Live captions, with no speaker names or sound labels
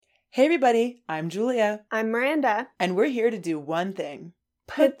Hey everybody, I'm Julia. I'm Miranda. And we're here to do one thing.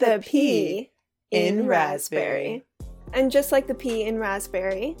 Put the P in raspberry. And just like the P in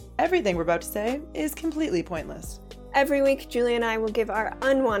raspberry, everything we're about to say is completely pointless. Every week, Julia and I will give our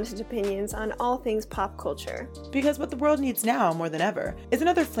unwanted opinions on all things pop culture. Because what the world needs now, more than ever, is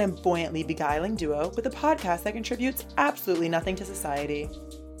another flamboyantly beguiling duo with a podcast that contributes absolutely nothing to society.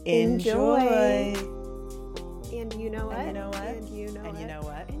 Enjoy! And you know what? And you know what? And you know and what? you know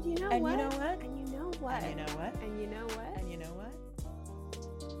what? And you know and what? you know what? And you know what? And you know what? And you know what? And you know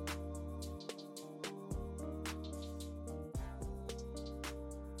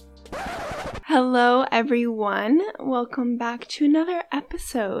what? Hello, everyone. Welcome back to another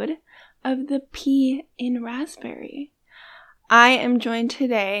episode of the P in Raspberry. I am joined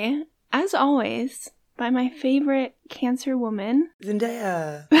today, as always, by my favorite Cancer woman,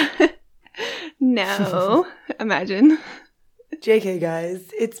 Zendaya. No, imagine. JK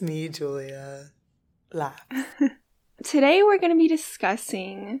guys, it's me, Julia. Laugh. Today we're going to be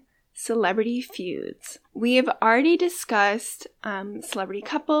discussing celebrity feuds. We have already discussed celebrity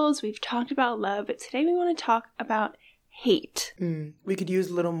couples, we've talked about love, but today we want to talk about hate. We could use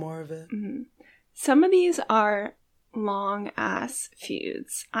a little more of it. Some of these are long-ass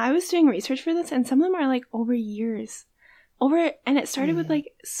feuds. I was doing research for this, and some of them are like over years. And it started with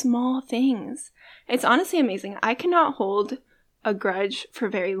like small things. It's honestly amazing. I cannot hold a grudge for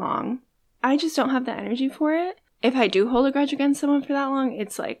very long. I just don't have the energy for it. If I do hold a grudge against someone for that long,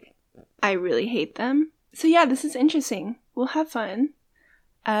 it's like I really hate them. So yeah, this is interesting. We'll have fun.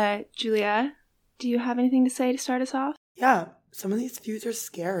 Julia, do you have anything to say to start us off? Yeah, some of these feuds are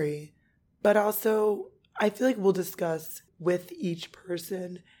scary, but also I feel like we'll discuss with each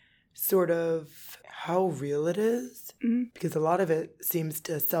person sort of how real it is, because a lot of it seems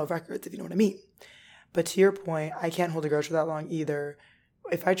to sell records, if you know what I mean. But to your point, I can't hold a grudge for that long either.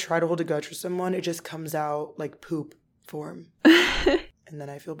 If I try to hold a grudge for someone, it just comes out like poop form. And then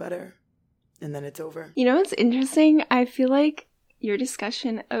I feel better. And then it's over. You know what's interesting? I feel like your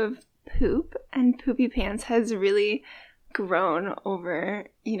discussion of poop and poopy pants has really grown over,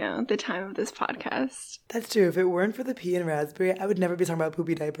 the time of this podcast. That's true. If it weren't for the P and raspberry, I would never be talking about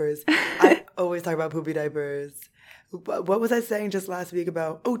poopy diapers. I always talk about poopy diapers. What was I saying just last week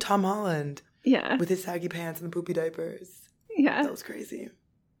about, Tom Holland? Yeah. With his saggy pants and the poopy diapers. Yeah. That was crazy.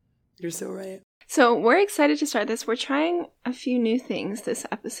 You're so right. So we're excited to start this. We're trying a few new things this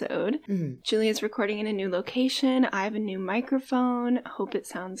episode. Julia's recording in a new location. I have a new microphone. Hope it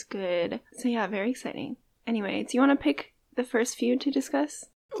sounds good. So yeah, very exciting. Anyway, do you want to pick the first feud to discuss?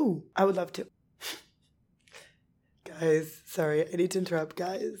 Ooh, I would love to. Guys, sorry, I need to interrupt,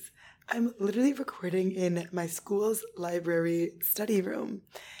 guys. I'm literally recording in my school's library study room.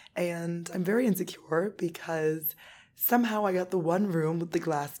 And I'm very insecure because somehow I got the one room with the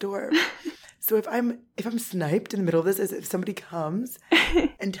glass door. So if I'm sniped in the middle of this, as if somebody comes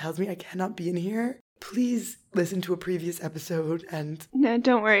and tells me I cannot be in here, please listen to a previous episode and... No,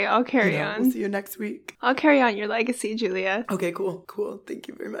 don't worry. I'll carry on. We'll see you next week. I'll carry on your legacy, Julia. Okay, cool. Thank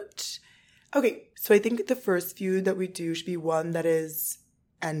you very much. Okay, so I think the first feud that we do should be one that is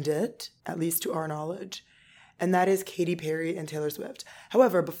ended, at least to our knowledge. And that is Katy Perry and Taylor Swift.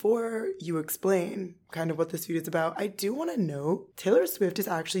 However, before you explain kind of what this feud is about, I do want to note Taylor Swift is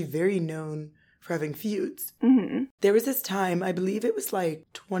actually very known for having feuds. There was this time, I believe it was like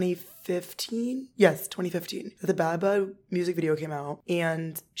 2015. Yes, 2015. The Bad Blood music video came out,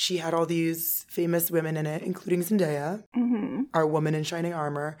 and she had all these famous women in it, including Zendaya, our woman in shining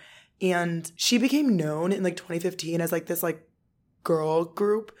armor. And she became known in like 2015 as like this like girl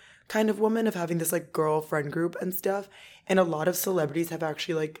group kind of woman, of having this like girlfriend group and stuff. And a lot of celebrities have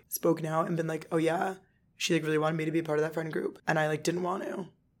actually like spoken out and been like, oh yeah, she like really wanted me to be a part of that friend group, and I like didn't want to.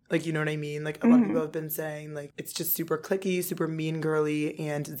 Like, you know what I mean? Like, a lot of people have been saying, like, it's just super cliquey, super mean girly,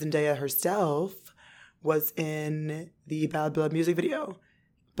 and Zendaya herself was in the Bad Blood music video.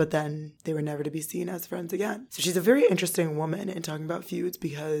 But then they were never to be seen as friends again. So she's a very interesting woman in talking about feuds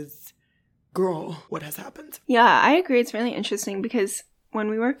because, girl, what has happened? Yeah, I agree. It's really interesting because when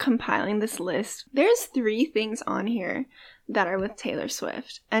we were compiling this list, there's 3 things on here that are with Taylor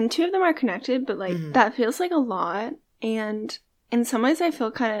Swift. And 2 of them are connected, but, like, that feels like a lot. And in some ways, I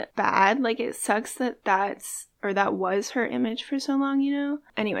feel kind of bad. Like, it sucks that that was her image for so long,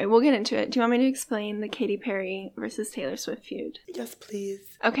 Anyway, we'll get into it. Do you want me to explain the Katy Perry versus Taylor Swift feud? Yes, please.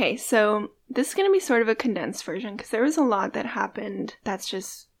 Okay, so this is going to be sort of a condensed version because there was a lot that happened that's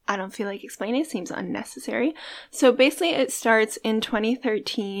just, I don't feel like explaining. It seems unnecessary. So basically, it starts in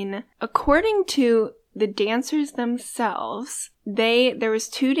 2013. According to the dancers themselves, there was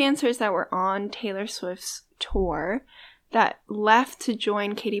 2 dancers that were on Taylor Swift's tour. that left to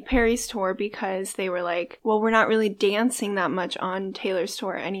join Katy Perry's tour because they were like, well, we're not really dancing that much on Taylor's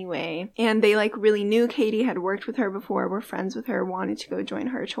tour anyway. And they like really knew Katy, had worked with her before, were friends with her, wanted to go join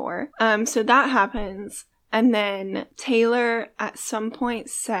her tour. So that happens. And then Taylor at some point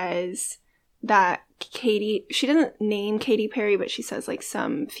says that Katy, she doesn't name Katy Perry, but she says like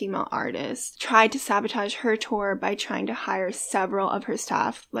some female artist tried to sabotage her tour by trying to hire several of her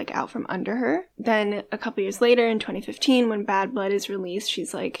staff like out from under her. Then a couple years later in 2015, when Bad Blood is released,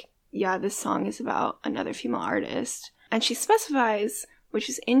 she's like, yeah, this song is about another female artist. And she specifies, which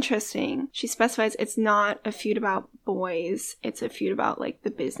is interesting, she specifies it's not a feud about boys, it's a feud about like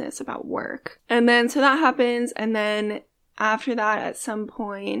the business, about work. And then so that happens, and then after that, at some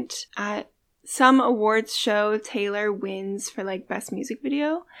point at some awards show, Taylor wins for like best music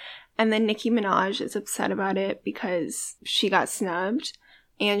video, and then Nicki Minaj is upset about it because she got snubbed.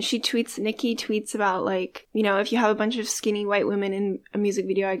 And Nicki tweets about like, you know, if you have a bunch of skinny white women in a music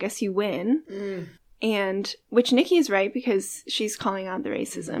video, I guess you win. And which Nicki is right, because she's calling out the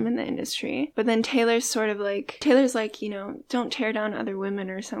racism in the industry. But then Taylor's like, you know, don't tear down other women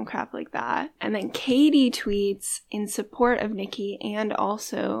or some crap like that. And then Katy tweets in support of Nicki, and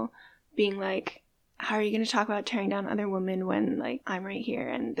also being like, how are you going to talk about tearing down other women when like I'm right here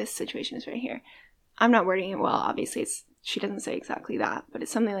and this situation is right here? I'm not wording it well, obviously. She doesn't say exactly that, but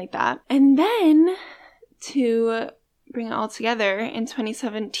it's something like that. And then to bring it all together, in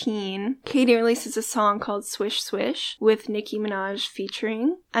 2017, Katy releases a song called Swish Swish with Nicki Minaj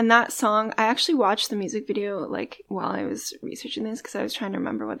featuring. And that song, I actually watched the music video like while I was researching this because I was trying to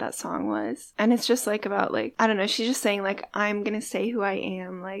remember what that song was. And it's just like about like, I don't know, she's just saying like, I'm gonna say who I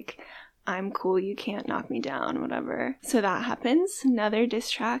am, like, I'm cool, you can't knock me down, whatever. So that happens. Another diss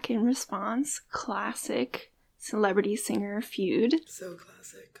track in response. Classic celebrity singer feud. So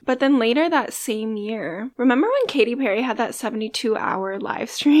classic. But then later that same year, remember when Katy Perry had that 72-hour live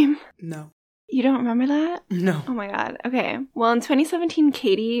stream? No. You don't remember that? No. Oh my god. Okay. Well, in 2017,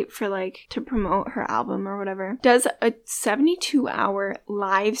 Katy, for like to promote her album or whatever, does a 72-hour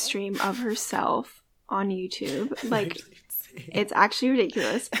live stream of herself on YouTube. Like, it's actually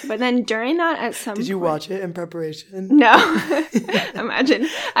ridiculous. But then during that, at some Did you point, watch it in preparation? No. Imagine.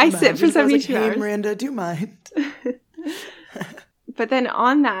 I sit for 72 hours. Hey, Miranda, do you mind? But then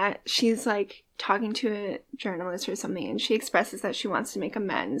on that, she's like talking to a journalist or something, and she expresses that she wants to make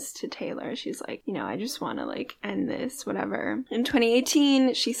amends to Taylor. She's like, you know, I just want to like end this, whatever. In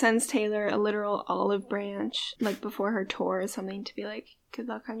 2018, she sends Taylor a literal olive branch, like before her tour or something, to be like, good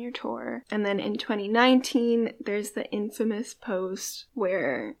luck on your tour. And then in 2019, there's the infamous post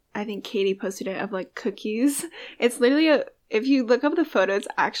where I think Katy posted it of like cookies. It's literally if you look up the photo, it's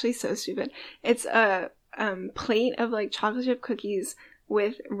actually so stupid. It's a plate of like chocolate chip cookies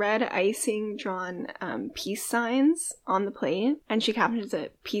with red icing drawn peace signs on the plate, and she captions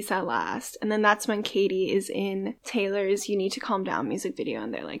it, peace at last. And then that's when Katy is in Taylor's You Need to Calm Down music video,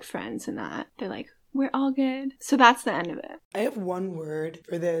 and they're like friends in that. They're like, we're all good. So that's the end of it. I have one word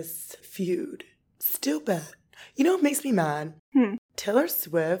for this feud. Stupid. You know what makes me mad? Taylor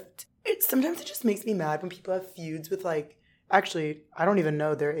Swift. Sometimes it just makes me mad when people have feuds with like, actually, I don't even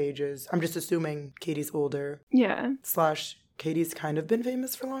know their ages. I'm just assuming Katy's older. Yeah. / Katy's kind of been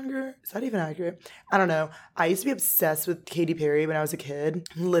famous for longer. Is that even accurate? I don't know. I used to be obsessed with Katy Perry when I was a kid.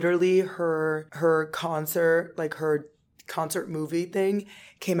 Literally, her concert, like her concert movie thing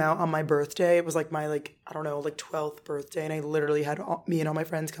came out on my birthday. It was like my 12th birthday, and I literally had me and all my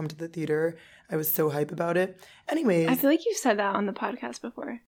friends come to the theater. I was so hype about it. Anyways. I feel like you said that on the podcast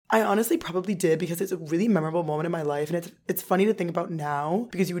before. I honestly probably did, because it's a really memorable moment in my life, and it's funny to think about now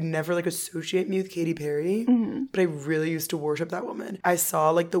because you would never like associate me with Katy Perry, but I really used to worship that woman. I saw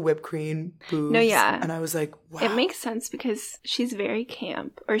like the whipped cream boobs, and I was like, wow. It makes sense because she's very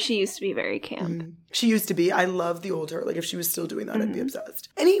camp, or she used to be very camp. She used to be. I love the old her. Like if she was still doing that, I'd be obsessed.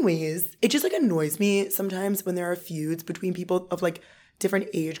 Anyways, it just like annoys me sometimes when there are feuds between people of like different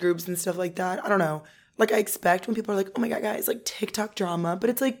age groups and stuff like that. I don't know. Like, I expect when people are like, oh my God, guys, like TikTok drama. But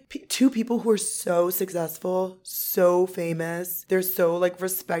it's like two people who are so successful, so famous. They're so like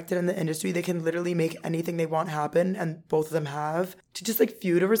respected in the industry. They can literally make anything they want happen. And both of them have. To just like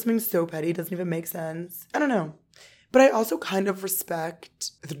feud over something so petty doesn't even make sense. I don't know. But I also kind of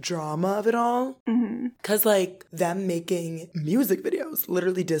respect the drama of it all. Because like them making music videos,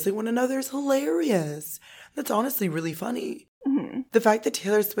 literally dissing one another is hilarious. That's honestly really funny. The fact that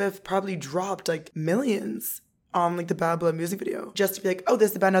Taylor Swift probably dropped like millions on like the Bad Blood music video just to be like, oh,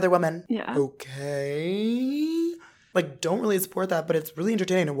 this is about another woman. Yeah. Okay. like, don't really support that, but it's really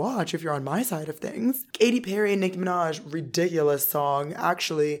entertaining to watch if you're on my side of things. Katy Perry and Nicki Minaj, ridiculous song.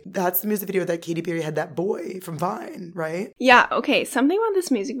 Actually, that's the music video that Katy Perry had that boy from Vine, right? Yeah, okay. Something about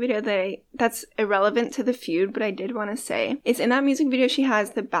this music video that's irrelevant to the feud, but I did want to say is in that music video she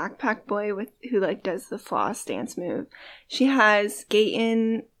has the backpack boy who like does the floss dance move. She has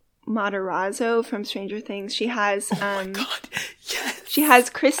Gaten Matarazzo from Stranger Things. She has oh my God, yes. She has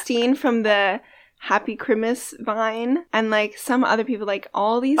Christine from the Happy Christmas Vine, and like some other people, like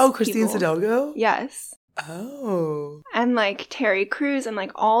all these Christine Hidalgo? Yes. Oh. And like Terry Crews and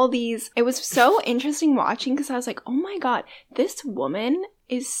like all these. It was so interesting watching because I was like, oh my God, this woman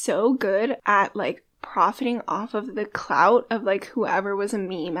is so good at like profiting off of the clout of like whoever was a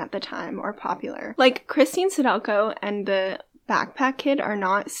meme at the time or popular. Like Christine Hidalgo and the Backpack Kid are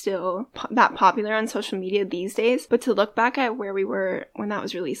not still that popular on social media these days, but to look back at where we were when that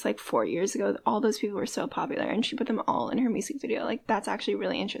was released like 4 years ago, all those people were so popular and she put them all in her music video. Like that's actually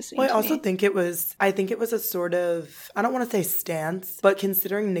really interesting. Well, I think it was a sort of, I don't want to say stance, but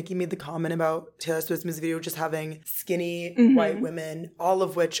considering Nicki made the comment about Taylor Swift's music video just having skinny white women, all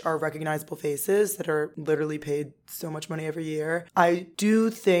of which are recognizable faces that are literally paid so much money every year, I do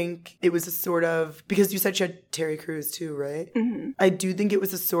think it was a sort of, because you said she had Terry Crews too, right? I do think it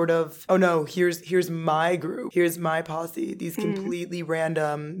was a sort of, oh no, here's my group. Here's my posse. These completely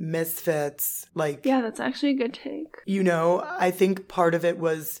random misfits. Like, yeah, that's actually a good take. You know, I think part of it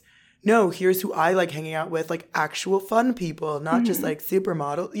was, no, here's who I like hanging out with, like actual fun people, not just like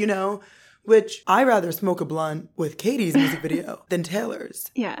supermodel, you know, which I rather smoke a blunt with Katie's music video than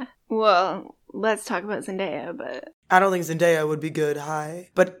Taylor's. Yeah. Well, let's talk about Zendaya, but I don't think Zendaya would be good high.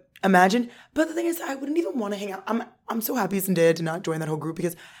 But imagine, but the thing is, I wouldn't even want to hang out. I'm so happy Zendaya did not join that whole group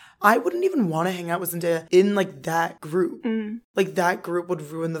because I wouldn't even want to hang out with Zendaya in like that group. Like that group would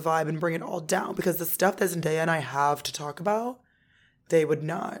ruin the vibe and bring it all down because the stuff that Zendaya and I have to talk about, they would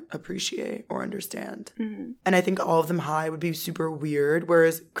not appreciate or understand. And I think all of them high would be super weird.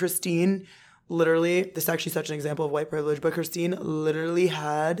 Whereas Christine, literally, this is actually such an example of white privilege, but Christine literally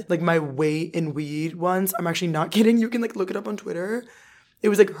had like my weight in weed once. I'm actually not kidding. You can like look it up on Twitter. It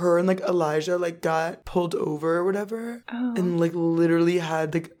was like her and like Elijah like got pulled over or whatever and like literally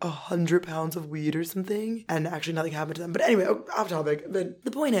had like 100 pounds of weed or something, and actually nothing happened to them. But anyway, off topic. But the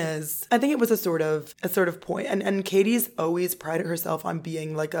point is, I think it was a sort of point. And Katie's always prided herself on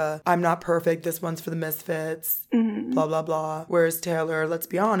being like I'm not perfect, this one's for the misfits, blah blah blah. Whereas Taylor, let's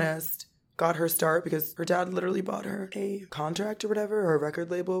be honest, got her start because her dad literally bought her a contract or whatever, or a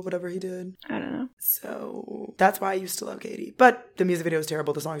record label, whatever he did. I don't know. So that's why I used to love Katie. But the music video is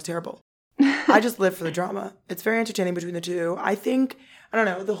terrible. The song is terrible. I just live for the drama. It's very entertaining between the two. I think, I don't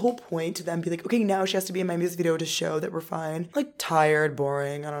know, the whole point to them be like, okay, now she has to be in my music video to show that we're fine. Like, tired,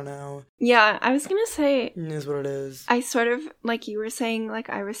 boring, I don't know. Yeah, I was gonna say... It is what it is. I sort of, like you were saying, like,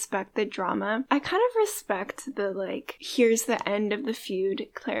 I respect the drama. I kind of respect the, like, here's the end of the feud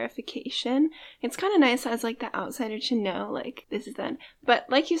clarification. It's kind of nice as, like, the outsider to know, like, this is the end. But,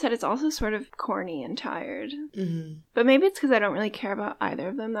 like you said, it's also sort of corny and tired. But maybe it's because I don't really care about either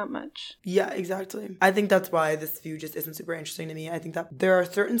of them that much. Yeah, exactly. I think that's why this feud just isn't super interesting to me. I think that there are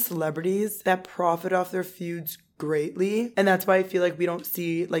certain celebrities that profit off their feuds greatly. And that's why I feel like we don't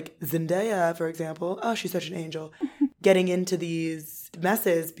see, like, Zendaya, for example. Oh, she's such an angel. Getting into these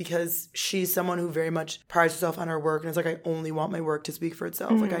messes because she's someone who very much prides herself on her work and is like, I only want my work to speak for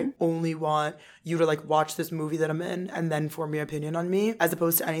itself. Like, I only want you to, like, watch this movie that I'm in and then form your opinion on me as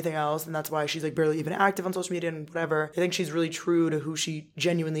opposed to anything else. And that's why she's, like, barely even active on social media and whatever. I think she's really true to who she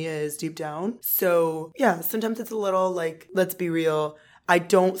genuinely is deep down. So, yeah, sometimes it's a little, like, let's be real. I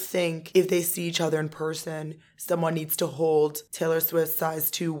don't think if they see each other in person, someone needs to hold Taylor Swift's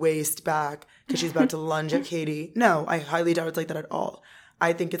size 2 waist back because she's about to lunge at Katie. No, I highly doubt it's like that at all.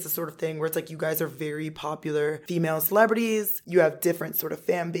 I think it's the sort of thing where it's like you guys are very popular female celebrities. You have different sort of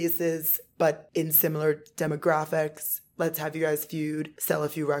fan bases, but in similar demographics. Let's have you guys feud, sell a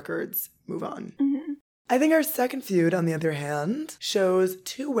few records, move on. I think our second feud, on the other hand, shows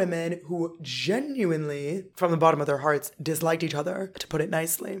two women who genuinely, from the bottom of their hearts, disliked each other, to put it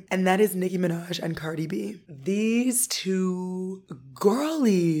nicely. And that is Nicki Minaj and Cardi B. These two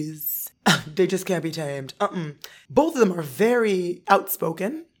girlies, they just can't be tamed. Both of them are very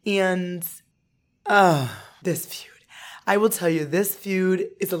outspoken. And this feud. I will tell you, this feud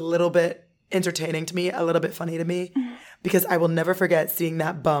is a little bit entertaining to me, a little bit funny to me. Because I will never forget seeing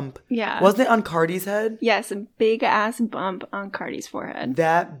that bump. Yeah. Wasn't it on Cardi's head? Yes, a big-ass bump on Cardi's forehead.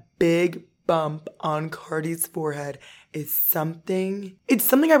 That big bump on Cardi's forehead is something... It's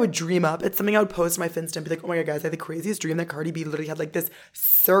something I would dream up. It's something I would post on my Finsta and be like, oh my God, guys, I had the craziest dream that Cardi B literally had like this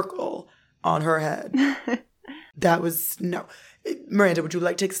circle on her head. that was, no. Miranda, would you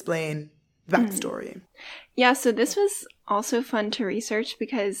like to explain the backstory? Yeah, so this was also fun to research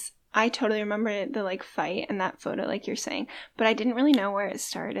because I totally remember the like fight and that photo like you're saying, but I didn't really know where it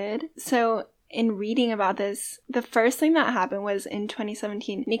started. So in reading about this, the first thing that happened was in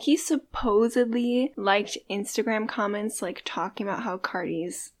 2017, Nicki supposedly liked Instagram comments like talking about how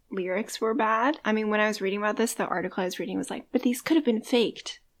Cardi's lyrics were bad. I mean, when I was reading about this, the article I was reading was like, but these could have been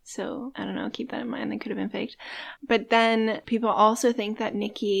faked. So, I don't know, keep that in mind. They could have been faked. But then people also think that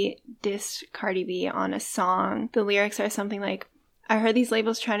Nicki dissed Cardi B on a song. The lyrics are something like, I heard these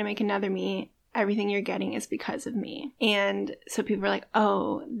labels trying to make another me. Everything you're getting is because of me. And so people were like,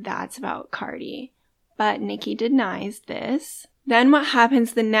 oh, that's about Cardi. But Nicki denies this. Then what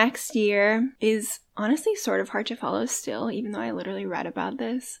happens the next year is honestly sort of hard to follow still, even though I literally read about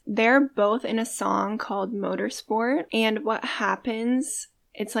this. They're both in a song called Motorsport. And what happens...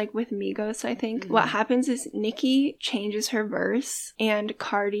 It's like with Migos, I think. What happens is Nicki changes her verse and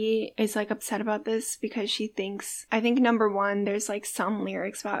Cardi is like upset about this because she thinks, I think number one, there's like some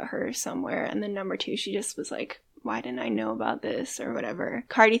lyrics about her somewhere. And then number two, she just was like, why didn't I know about this or whatever.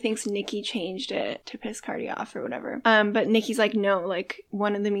 Cardi thinks Nicki changed it to piss Cardi off or whatever. But Nicki's like, no, like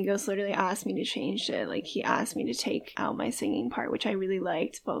one of the Migos literally asked me to change it. Like he asked me to take out my singing part, which I really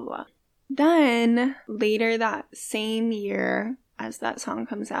liked, blah, blah, blah. Then later that same year, as that song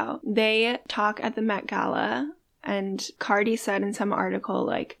comes out, they talk at the Met Gala, and Cardi said in some article,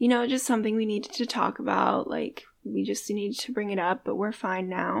 like, you know, just something we needed to talk about, like, we just needed to bring it up, but we're fine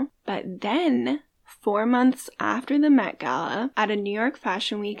now. But then, 4 months after the Met Gala, at a New York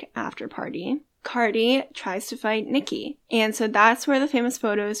Fashion Week after party, Cardi tries to fight Nicki. And so that's where the famous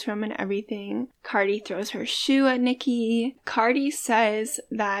photo is from and everything. Cardi throws her shoe at Nicki. Cardi says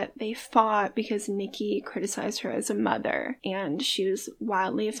that they fought because Nicki criticized her as a mother and she was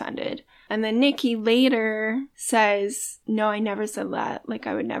wildly offended. And then Nicki later says, no, I never said that. Like,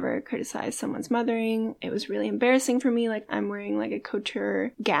 I would never criticize someone's mothering. It was really embarrassing for me. Like, I'm wearing like a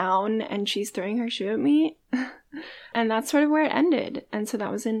couture gown and she's throwing her shoe at me. And that's sort of where it ended. And so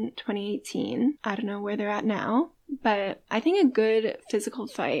that was in 2018. I don't know where they're at now, but I think a good physical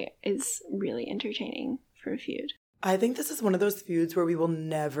fight is really entertaining for a feud. I think this is one of those feuds where we will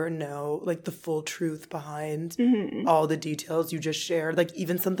never know, like, the full truth behind all the details you just shared. Like,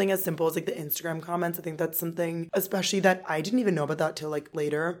 even something as simple as, like, the Instagram comments, I think that's something, especially that I didn't even know about that till, like,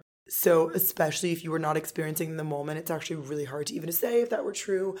 later. So especially if you were not experiencing the moment, it's actually really hard to even say if that were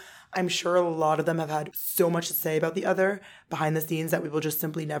true. I'm sure a lot of them have had so much to say about the other behind the scenes that we will just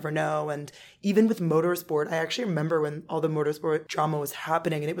simply never know. And even with motorsport, I actually remember when all the motorsport drama was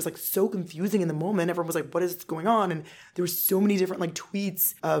happening and it was like so confusing in the moment. Everyone was like, what is going on? And there were so many different like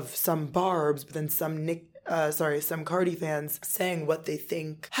tweets of some Barbs, but then some Cardi fans saying what they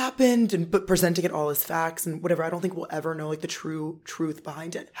think happened and but presenting it all as facts and whatever. I don't think we'll ever know like the true truth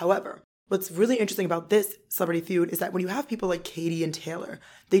behind it. However, what's really interesting about this celebrity feud is that when you have people like Katie and Taylor,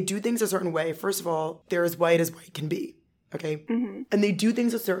 they do things a certain way. First of all, they're as white can be, okay? And they do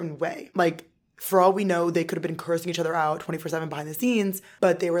things a certain way. Like, for all we know, they could have been cursing each other out 24/7 behind the scenes,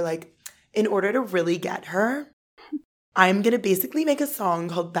 but they were like, in order to really get her, I'm going to basically make a song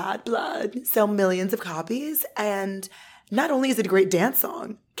called Bad Blood, sell millions of copies, and not only is it a great dance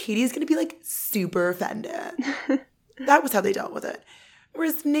song, Katie's going to be like super offended. That was how they dealt with it.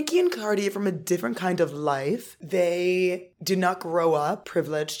 Whereas Nicki and Cardi are from a different kind of life. They did not grow up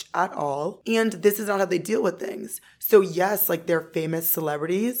privileged at all. And this is not how they deal with things. So yes, like they're famous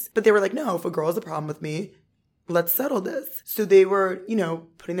celebrities, but they were like, no, if a girl has a problem with me, let's settle this. So they were,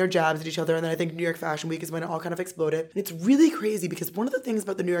 putting their jabs at each other. And then I think New York Fashion Week is when it all kind of exploded. And it's really crazy because one of the things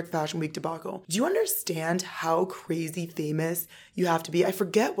about the New York Fashion Week debacle, do you understand how crazy famous you have to be? I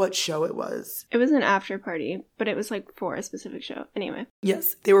forget what show it was. It was an after party, but it was like for a specific show. Anyway.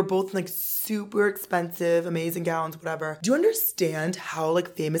 Yes, they were both like super expensive, amazing gowns, whatever. Do you understand how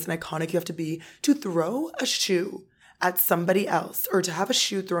like famous and iconic you have to be to throw a shoe at somebody else or to have a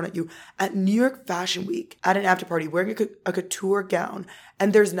shoe thrown at you at New York Fashion Week at an after party wearing a couture gown,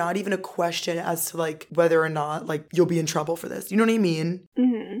 and there's not even a question as to like whether or not like you'll be in trouble for this? You know what I mean?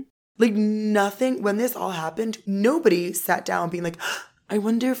 Like nothing, when this all happened, nobody sat down being like, I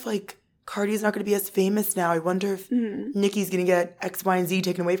wonder if like Cardi's not going to be as famous now. I wonder if Nicki's going to get X, Y, and Z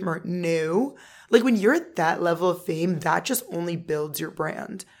taken away from her. No. Like when you're at that level of fame, that just only builds your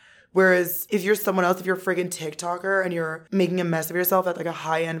brand. Whereas if you're someone else, if you're a friggin' TikToker and you're making a mess of yourself at like a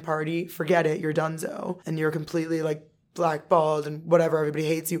high-end party, forget it, you're donezo. And you're completely like blackballed and whatever, everybody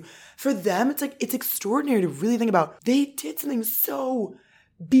hates you. For them, it's like, it's extraordinary to really think about. They did something so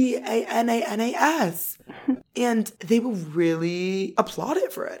BANANAS. And they will really applaud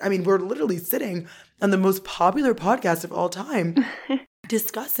it for it. I mean, we're literally sitting on the most popular podcast of all time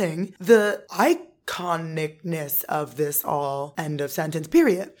discussing the iconicness of this all end of sentence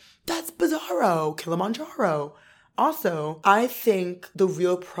period. That's bizarro. Kilimanjaro. Also, I think the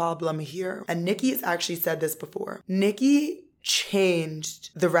real problem here, and Nicki has actually said this before, Nicki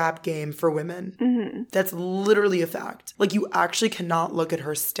changed the rap game for women. Mm-hmm. That's literally a fact. Like, you actually cannot look at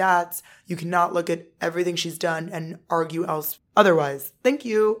her stats. You cannot look at everything she's done and argue else otherwise. Thank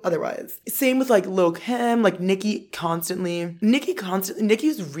you. Otherwise. Same with like Lil Kim, like Nicki's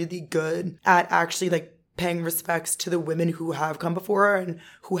really good at actually like paying respects to the women who have come before her and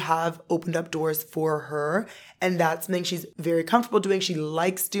who have opened up doors for her. And that's something she's very comfortable doing. She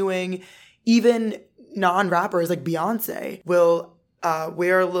likes doing. Even non-rappers like Beyonce will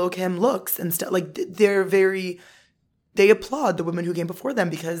wear Lil Kim looks and stuff. Like, they applaud the women who came before them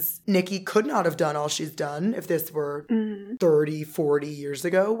because Nicki could not have done all she's done if this were 30, 40 years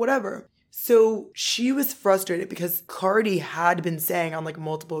ago, whatever. So she was frustrated because Cardi had been saying on like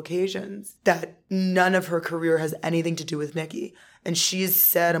multiple occasions that none of her career has anything to do with Nicki. And she's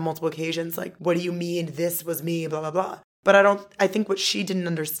said on multiple occasions, like, what do you mean this was me, blah, blah, blah. But I think what she didn't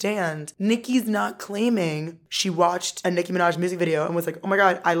understand, Nicki's not claiming she watched a Nicki Minaj music video and was like, oh my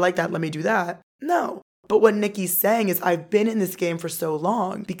God, I like that, let me do that. No. But what Nicki's saying is, I've been in this game for so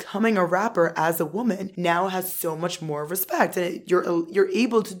long, becoming a rapper as a woman now has so much more respect. And you're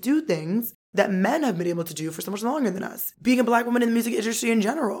able to do things that men have been able to do for so much longer than us. Being a Black woman in the music industry in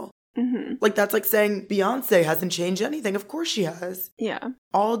general. Mm-hmm. Like, that's like saying Beyonce hasn't changed anything. Of course she has. Yeah.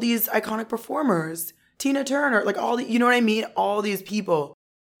 All these iconic performers, Tina Turner, like you know what I mean? All these people.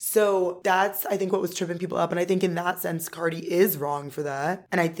 So that's, I think, what was tripping people up. And I think in that sense, Cardi is wrong for that.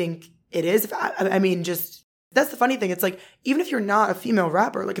 And I think it is. I mean, just, that's the funny thing. It's like, even if you're not a female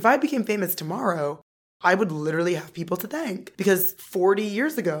rapper, like if I became famous tomorrow, I would literally have people to thank. Because 40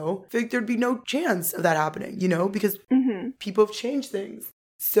 years ago, I feel like there'd be no chance of that happening, you know? Because people have changed things.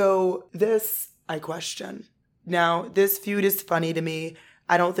 So this, I question. Now, this feud is funny to me.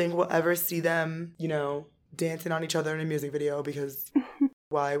 I don't think we'll ever see them, you know, dancing on each other in a music video because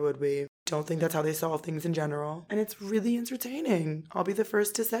why would we? Don't think that's how they solve things in general. And it's really entertaining. I'll be the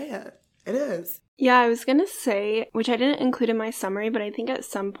first to say it. It is. Yeah, I was gonna say, which I didn't include in my summary, but I think at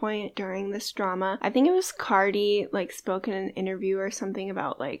some point during this drama, I think it was Cardi, like, spoke in an interview or something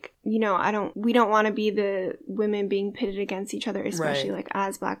about, like, you know, we don't want to be the women being pitted against each other, especially, like,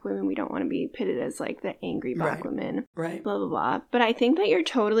 as Black women. We don't want to be pitted as, like, the angry Black women. Right. Blah, blah, blah. But I think that you're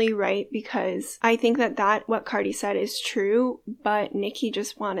totally right, because I think that what Cardi said is true, but Nicki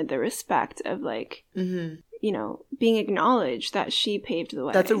just wanted the respect of, like, you know, being acknowledged that she paved the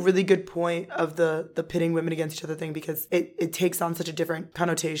way. That's a really good point of the pitting women against each other thing, because it takes on such a different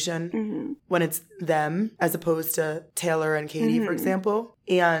connotation when it's them as opposed to Taylor and Katie, for example.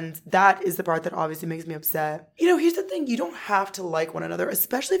 And that is the part that obviously makes me upset. You know, here's the thing. You don't have to like one another,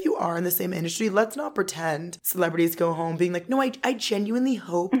 especially if you are in the same industry. Let's not pretend celebrities go home being like, no, I genuinely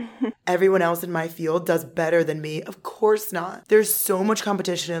hope everyone else in my field does better than me. Of course not. There's so much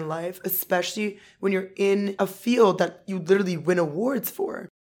competition in life, especially when you're in a field that you literally win awards for.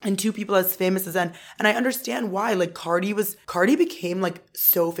 And two people as famous as them. And I understand why. Like, Cardi became, like,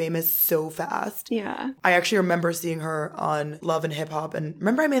 so famous so fast. Yeah. I actually remember seeing her on Love and Hip Hop. And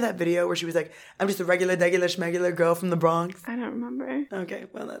remember I made that video where she was like, I'm just a regular, degular, schmegular girl from the Bronx? I don't remember. Okay,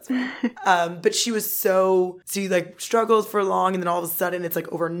 well, that's fine. But she like, struggled for long. And then all of a sudden, it's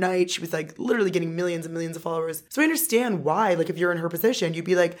like overnight, she was, like, literally getting millions and millions of followers. So I understand why. Like, if you're in her position, you'd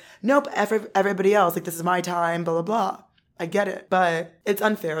be like, nope, everybody else. Like, this is my time, blah, blah, blah. I get it, but it's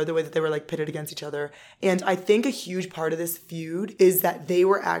unfair the way that they were like pitted against each other. And I think a huge part of this feud is that they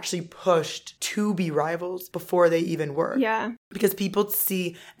were actually pushed to be rivals before they even were. Yeah. Because people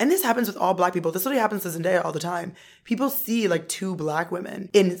see, and this happens with all Black people. This literally happens to Zendaya all the time. People see like two Black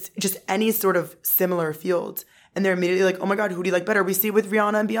women in just any sort of similar field. And they're immediately like, oh my God, who do you like better? We see it with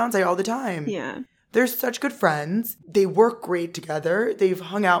Rihanna and Beyonce all the time. Yeah. They're such good friends. They work great together. They've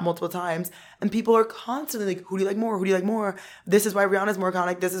hung out multiple times. And people are constantly like, who do you like more? Who do you like more? This is why Rihanna's more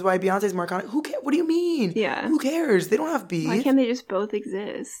iconic. This is why Beyonce's more iconic. Who cares? What do you mean? Yeah. Who cares? They don't have beef. Why can't they just both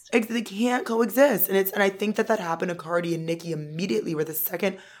exist? They can't coexist. And I think that happened to Cardi and Nicki immediately, where the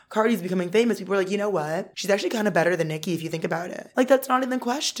second Cardi's becoming famous, people are like, you know what? She's actually kind of better than Nicki if you think about it. Like, that's not even the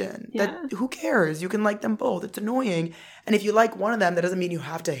question. Yeah. Who cares? You can like them both. It's annoying. And if you like one of them, that doesn't mean you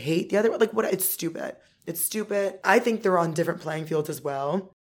have to hate the other one. Like, what? It's stupid. It's stupid. I think they're on different playing fields as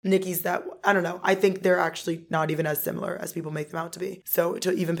well. Nicki's that, I don't know. I think they're actually not even as similar as people make them out to be. So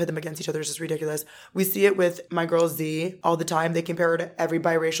to even pit them against each other is just ridiculous. We see it with my girl Z all the time. They compare her to every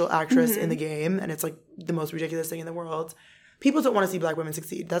biracial actress in the game. And it's like the most ridiculous thing in the world. People don't want to see Black women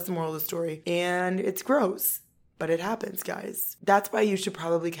succeed. That's the moral of the story. And it's gross. But it happens, guys. That's why you should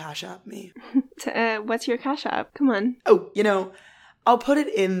probably Cash App me. What's your Cash App? Come on. Oh, I'll put it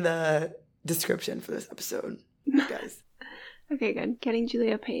in the description for this episode, guys. Okay, good. Getting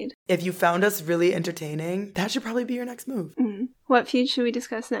Julia paid. If you found us really entertaining, that should probably be your next move. What feud should we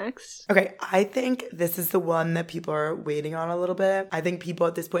discuss next? Okay, I think this is the one that people are waiting on a little bit. I think people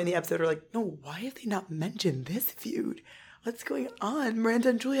at this point in the episode are like, no, why have they not mentioned this feud? What's going on? Miranda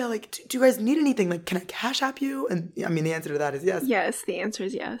and Julia, like, do you guys need anything? Like, can I Cash App you? And I mean, the answer to that is yes. Yes, the answer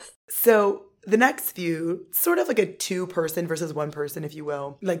is yes. So the next feud, sort of like a 2-person versus 1-person, if you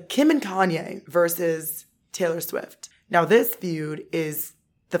will. Like Kim and Kanye versus Taylor Swift. Now, this feud is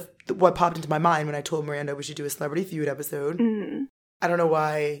what popped into my mind when I told Miranda we should do a celebrity feud episode. I don't know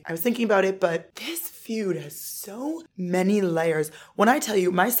why I was thinking about it, but this feud has so many layers. When I tell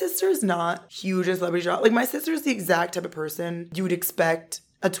you, my sister's not huge in celebrity drama. Like, my sister's the exact type of person you would expect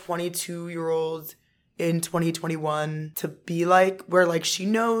a 22-year-old in 2021 to be like, where, like, she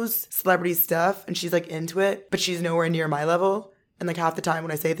knows celebrity stuff and she's, like, into it, but she's nowhere near my level. And, like, half the time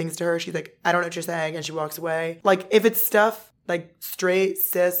when I say things to her, she's like, I don't know what you're saying, and she walks away. Like, if it's stuff, like, straight,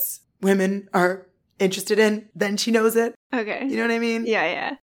 cis women are interested in, then she knows it. Okay. You know what I mean?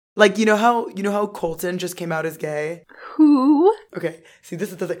 Yeah. Like, you know how Colton just came out as gay? Who? Okay, see, this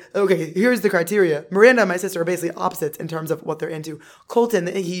is the thing. Okay, here's the criteria. Miranda and my sister are basically opposites in terms of what they're into. Colton,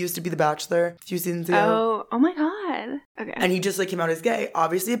 he used to be The Bachelor a few seasons ago. Oh my God. Okay. And he just, like, came out as gay.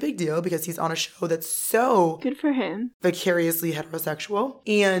 Obviously a big deal because he's on a show that's so... good for him. ...vicariously heterosexual.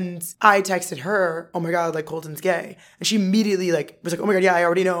 And I texted her, oh my God, like, Colton's gay. And she immediately, like, was like, oh my God, yeah, I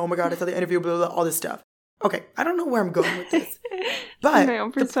already know. Oh my God, I saw the interview, blah, blah, blah, all this stuff. Okay, I don't know where I'm going with this. But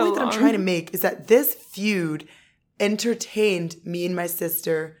the point that I'm trying to make is that this feud entertained me and my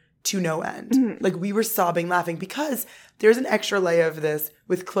sister to no end. Like, we were sobbing, laughing, because there's an extra layer of this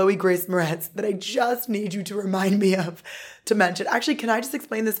with Chloe Grace Moretz that I just need you to remind me of to mention. Actually, can I just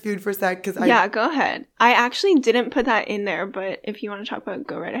explain this feud for a sec? Yeah, go ahead. I actually didn't put that in there, but if you want to talk about it,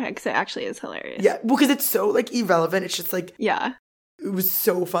 go right ahead, because it actually is hilarious. Yeah, well, because it's so, like, irrelevant. It's just, like... yeah. It was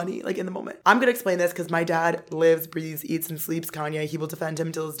so funny, like, in the moment. I'm going to explain this because my dad lives, breathes, eats, and sleeps Kanye. He will defend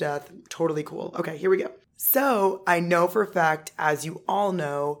him till his death. Totally cool. Okay, here we go. So, I know for a fact, as you all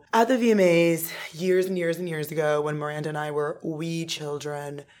know, at the VMAs, years and years and years ago, when Miranda and I were wee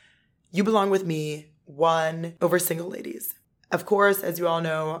children, You Belong With Me won over Single Ladies. Of course, as you all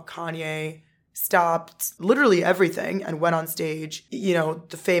know, Kanye stopped literally everything and went on stage,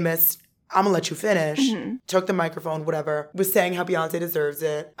 the famous... I'm gonna let you finish, took the microphone, whatever, was saying how Beyonce deserves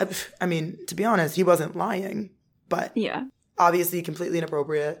it. I mean, to be honest, he wasn't lying, but yeah, obviously completely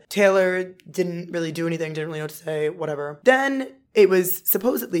inappropriate. Taylor didn't really do anything, didn't really know what to say, whatever. Then it was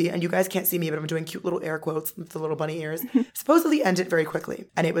supposedly, and you guys can't see me, but I'm doing cute little air quotes with the little bunny ears, supposedly ended very quickly.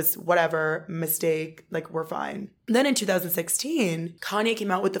 And it was whatever, mistake, like, we're fine. Then in 2016, Kanye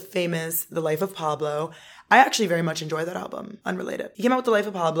came out with the famous The Life of Pablo. I actually very much enjoy that album, unrelated. He came out with The Life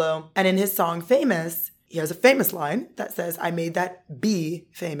of Pablo, and in his song Famous, he has a famous line that says, I made that B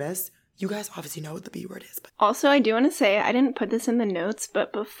famous. You guys obviously know what the B word is. But also, I do want to say, I didn't put this in the notes,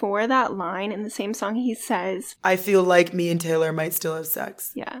 but before that line in the same song, he says, I feel like me and Taylor might still have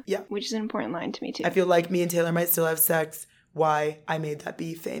sex. Yeah. Yeah. Which is an important line to me, too. I feel like me and Taylor might still have sex. Why? I made that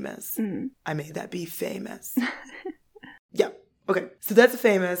B famous. I made that B famous. Yeah. Okay. So that's a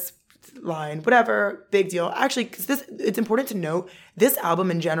famous line, whatever, big deal. Actually, because it's important to note, this album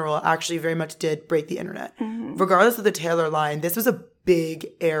in general actually very much did break the internet. Regardless of the Taylor line, this was a big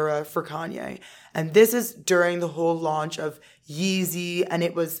era for Kanye. And this is during the whole launch of Yeezy, and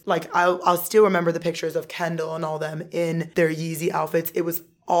it was like, I'll still remember the pictures of Kendall and all them in their Yeezy outfits. It was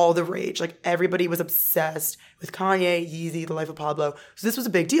all the rage. Like, everybody was obsessed with Kanye, Yeezy, The Life of Pablo. So this was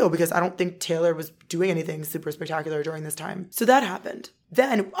a big deal because I don't think Taylor was doing anything super spectacular during this time. So that happened.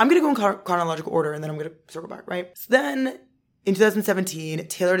 Then, I'm going to go in chronological order, and then I'm going to circle back, right? So then, in 2017,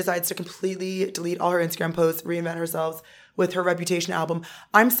 Taylor decides to completely delete all her Instagram posts, reinvent herself with her Reputation album.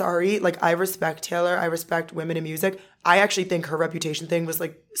 I'm sorry, like, I respect Taylor. I respect women in music. I actually think her Reputation thing was,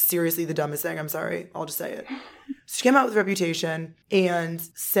 like, seriously the dumbest thing. I'm sorry. I'll just say it. So she came out with Reputation and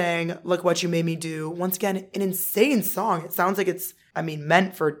sang Look What You Made Me Do. Once again, an insane song. It sounds like it's,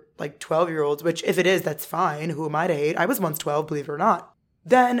 meant for, like, 12-year-olds, which if it is, that's fine. Who am I to hate? I was once 12, believe it or not.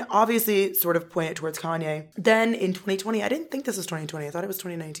 Then, obviously, sort of point it towards Kanye. Then, in 2020, I didn't think this was 2020. I thought it was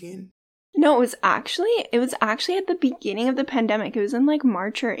 2019. No, it was actually at the beginning of the pandemic. It was in like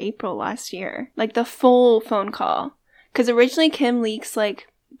March or April last year. Like the full phone call. Because originally Kim leaks like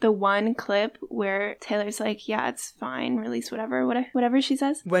the one clip where Taylor's like, yeah, it's fine, release whatever she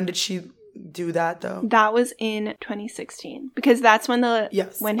says. When did she do that though? That was in 2016. Because that's when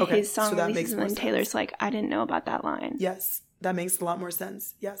his song so releases and then Taylor's like, I didn't know about that line. Yes. That makes a lot more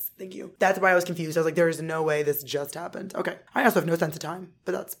sense. Yes, thank you. That's why I was confused. I was like, there is no way this just happened. Okay. I also have no sense of time,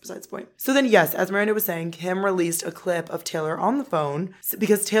 but that's besides the point. So then, yes, as Miranda was saying, Kim released a clip of Taylor on the phone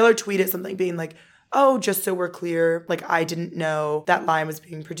because Taylor tweeted something being like, oh, just so we're clear, like, I didn't know that line was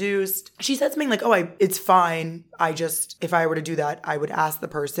being produced. She said something like, it's fine. If I were to do that, I would ask the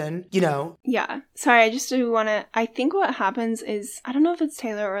person, you know. Yeah. Sorry, I just do want to, I think what happens is, I don't know if it's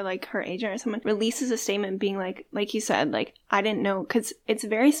Taylor or like her agent or someone releases a statement being like you said, like, I didn't know, because it's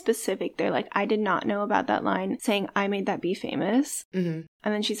very specific. They're like, I did not know about that line, saying I made that be famous. Mm-hmm.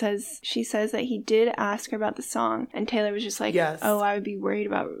 And then she says that he did ask her about the song, and Taylor was just like, yes. Oh, I would be worried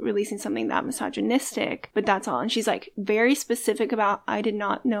about releasing something that misogynistic, but that's all. And she's like very specific about, I did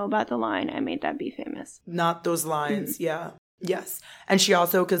not know about the line, I made that be famous. Not those lines, yeah. Yes. And she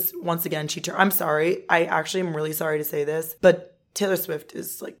also, because once again, I'm sorry, I actually am really sorry to say this, but Taylor Swift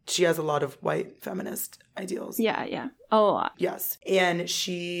is like, she has a lot of white feminist ideals. Yeah. A lot. Yes. And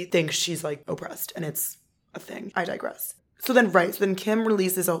she thinks she's like oppressed, and it's a thing. I digress. So then Kim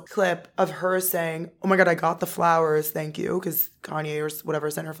releases a clip of her saying, oh my God, I got the flowers, thank you, because Kanye or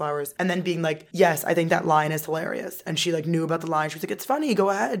whatever sent her flowers. And then being like, yes, I think that line is hilarious. And she like knew about the line. She was like, it's funny, go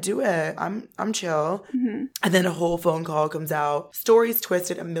ahead, do it. I'm chill. Mm-hmm. And then a whole phone call comes out. Stories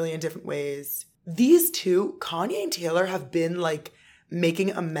twisted a million different ways. These two, Kanye and Taylor, have been like making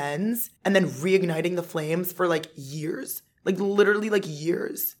amends and then reigniting the flames for like years. Like literally like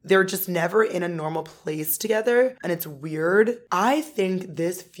years. They're just never in a normal place together, and it's weird. I think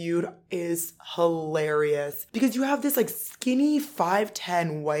this feud is hilarious because you have this like skinny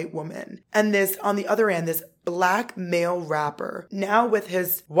 5'10" white woman and this, on the other end, this black male rapper, now with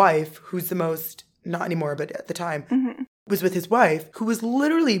his wife, who's the most, not anymore, but at the time, mm-hmm. was with his wife, who was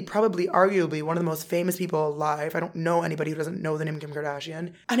literally probably arguably one of the most famous people alive. I don't know anybody who doesn't know the name Kim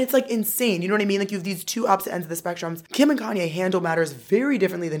Kardashian. And it's like insane. You know what I mean? Like you have these two opposite ends of the spectrums. Kim and Kanye handle matters very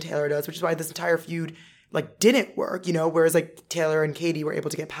differently than Taylor does, which is why this entire feud like didn't work, you know, whereas like Taylor and Katie were able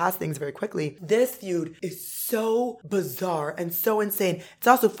to get past things very quickly. This feud is so bizarre and so insane. It's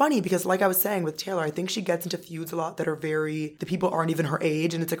also funny because like I was saying with Taylor, I think she gets into feuds a lot that are the people aren't even her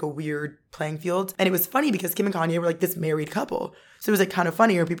age, and it's like a weird playing field. And it was funny because Kim and Kanye were like this married couple. So it was like kind of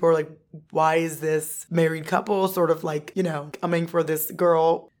funny where people were like, why is this married couple sort of like, you know, coming for this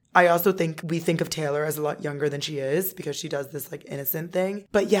girl? I also think we think of Taylor as a lot younger than she is because she does this like innocent thing.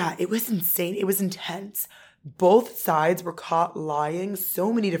 But yeah, it was insane. It was intense. Both sides were caught lying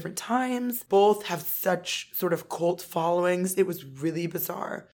so many different times. Both have such sort of cult followings. It was really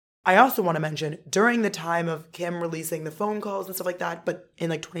bizarre. I also want to mention, during the time of Kim releasing the phone calls and stuff like that, but in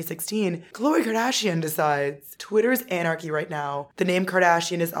like 2016, Khloe Kardashian decides Twitter's anarchy right now. The name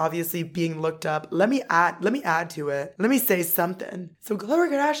Kardashian is obviously being looked up. Let me add to it. Let me say something. So Khloe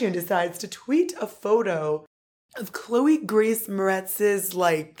Kardashian decides to tweet a photo of Chloe Grace Moretz's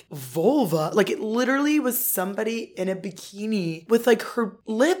like vulva. Like it literally was somebody in a bikini with like her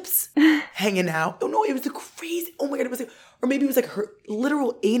lips hanging out. Oh no, it was crazy. Oh my God, it was like, or maybe it was like her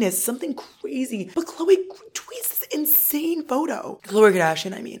literal anus, something crazy. But Chloe tweets this insane photo. Khloe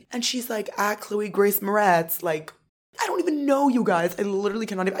Kardashian, I mean. And she's like, at Chloe Grace Moretz, like, I don't even know, you guys. I literally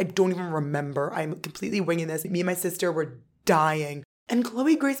I don't even remember. I'm completely winging this. Me and my sister were dying. And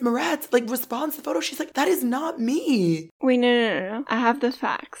Chloe Grace Moretz, like, responds to the photo. She's like, that is not me. Wait, no. I have the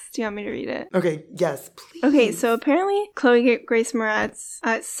facts. Do you want me to read it? Okay, yes, please. Okay, so apparently Chloe Grace Moretz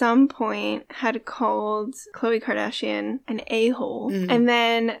at some point had called Khloe Kardashian an a-hole. Mm-hmm. And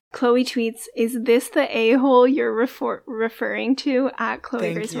then Chloe tweets, is this the a-hole you're referring to at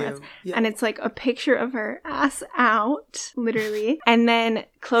Chloe Grace Moretz? Yeah. And it's like a picture of her ass out, literally. And then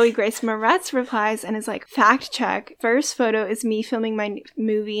Chloe Grace Moretz replies and is like, fact check. First photo is me filming my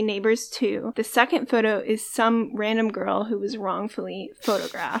movie Neighbors 2. The second photo is some random girl who was wrongfully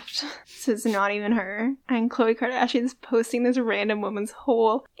photographed. So it's not even her. And Khloe Kardashian's posting this random woman's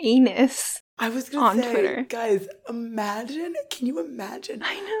whole anus. I was going to say, Twitter. Guys, can you imagine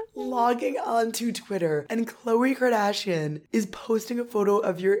I know. logging onto Twitter and Khloe Kardashian is posting a photo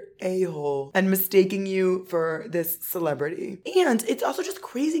of your a-hole and mistaking you for this celebrity. And it's also just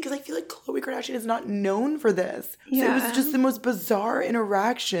crazy because I feel like Khloe Kardashian is not known for this. Yeah. So it was just the most bizarre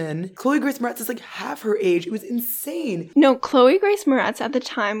interaction. Chloe Grace Moretz is like half her age. It was insane. No, Chloe Grace Moretz at the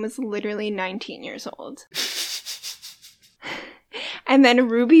time was literally 19 years old. And then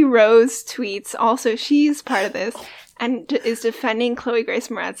Ruby Rose tweets, also she's part of this, and is defending Chloe Grace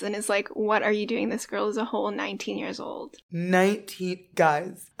Moretz and is like, what are you doing? This girl is a whole 19 years old. 19.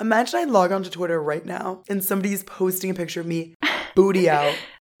 Guys, imagine I log onto Twitter right now and somebody's posting a picture of me booty out.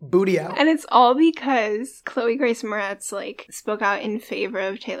 Booty out. And it's all because Chloe Grace Moretz, like, spoke out in favor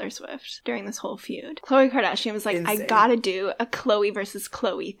of Taylor Swift during this whole feud. Khloe Kardashian was like, insane. I gotta do a Chloe versus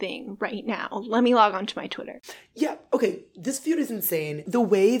Chloe thing right now. Let me log on to my Twitter. Yeah, okay, this feud is insane. The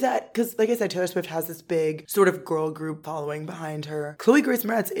way that, because like I said, Taylor Swift has this big sort of girl group following behind her. Chloe Grace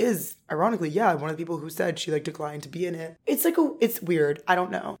Moretz is, ironically, yeah, one of the people who said she, like, declined to be in it. It's weird. I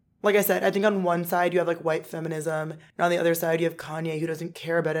don't know. Like I said, I think on one side you have, like, white feminism, and on the other side you have Kanye, who doesn't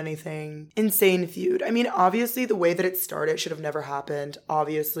care about anything. Insane feud. I mean, obviously, the way that it started should have never happened.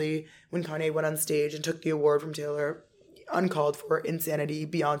 Obviously, when Kanye went on stage and took the award from Taylor, uncalled for, insanity.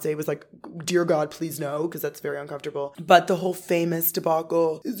 Beyonce was like, dear God, please no, because that's very uncomfortable. But the whole famous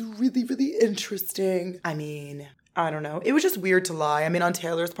debacle is really, really interesting. I mean, I don't know. It was just weird to lie. I mean, on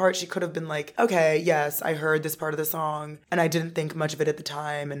Taylor's part, she could have been like, okay, yes, I heard this part of the song, and I didn't think much of it at the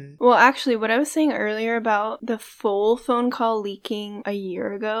time. And well, actually, what I was saying earlier about the full phone call leaking a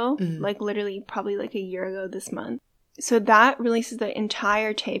year ago, like literally probably like a year ago this month. So that releases the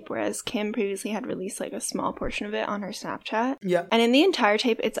entire tape, whereas Kim previously had released like a small portion of it on her Snapchat. Yeah. And in the entire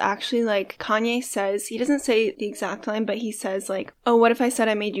tape, it's actually like Kanye says, he doesn't say the exact line, but he says like, oh, what if I said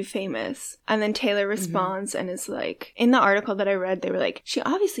I made you famous? And then Taylor responds and is like, in the article that I read, they were like, she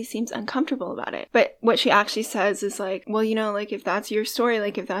obviously seems uncomfortable about it. But what she actually says is like, well, you know, like if that's your story,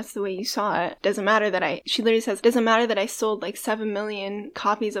 like if that's the way you saw it, doesn't matter that she literally says, doesn't matter that I sold like 7 million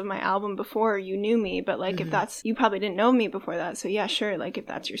copies of my album before you knew me, but like if that's, you probably didn't know me before that, so yeah, sure, like if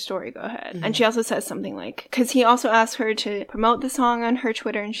that's your story, go ahead. And she also says something like, because he also asked her to promote the song on her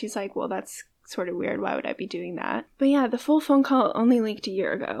Twitter, and she's like, well, that's sort of weird, why would I be doing that? But yeah, the full phone call only leaked a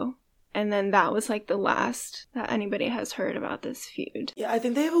year ago, and then that was like the last that anybody has heard about this feud. Yeah, I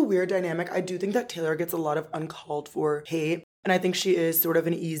think they have a weird dynamic. I do think that Taylor gets a lot of uncalled for hate. And I think she is sort of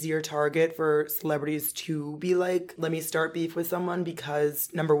an easier target for celebrities to be like, let me start beef with someone, because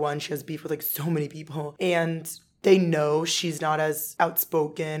number one, she has beef with like so many people, and they know she's not as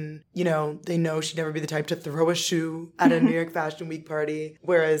outspoken. You know, they know she'd never be the type to throw a shoe at a New York Fashion Week party.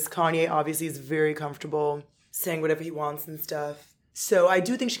 Whereas Kanye obviously is very comfortable saying whatever he wants and stuff. So I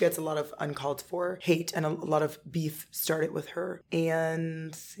do think she gets a lot of uncalled for hate and a lot of beef started with her.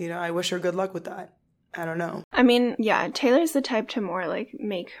 And, you know, I wish her good luck with that. I don't know. I mean, yeah, Taylor's the type to more like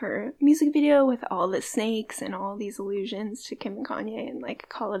make her music video with all the snakes and all these allusions to Kim and Kanye and like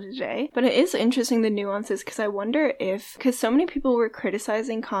call it a day. But it is interesting, the nuances, because I wonder if, because so many people were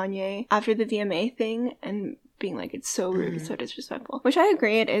criticizing Kanye after the VMA thing and being like, it's so rude, it's so disrespectful. Which I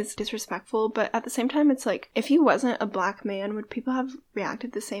agree, it is disrespectful, but at the same time, it's like, if he wasn't a black man, would people have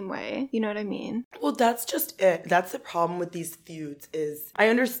reacted the same way? You know what I mean? Well, that's just it. That's the problem with these feuds is, I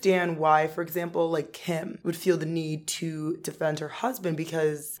understand why, for example, like Kim would feel the need to defend her husband,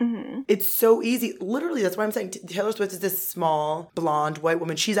 because it's so easy. Literally, that's why I'm saying Taylor Swift is this small, blonde, white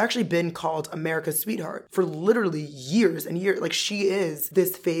woman. She's actually been called America's sweetheart for literally years and years. Like, she is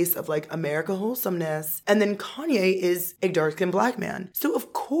this face of like America wholesomeness. And then Kanye is a dark-skinned black man. So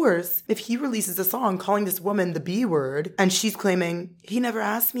of course, if he releases a song calling this woman the B word and she's claiming, he never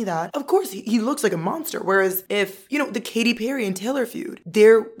asked me that, of course he looks like a monster. Whereas if, you know, the Katy Perry and Taylor feud,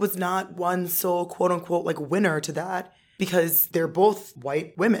 there was not one sole quote-unquote like winner to that, because they're both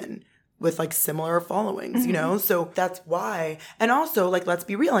white women with like similar followings, you know? So that's why. And also, like, let's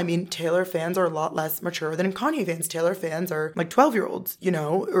be real. I mean, Taylor fans are a lot less mature than Kanye fans. Taylor fans are like 12-year-olds, you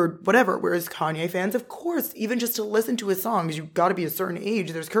know, or whatever. Whereas Kanye fans, of course, even just to listen to his songs, you've got to be a certain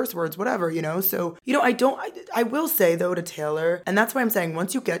age. There's curse words, whatever, you know? So, you know, I will say though to Taylor, and that's why I'm saying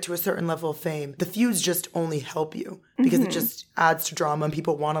once you get to a certain level of fame, the feuds just only help you, because it just adds to drama and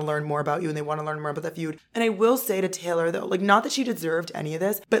people want to learn more about you and they want to learn more about the feud. And I will say to Taylor though, like, not that she deserved any of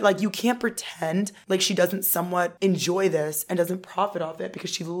this, but like, you can't pretend like she doesn't somewhat enjoy this and doesn't profit off it, because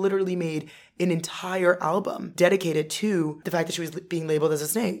she literally made an entire album dedicated to the fact that she was being labeled as a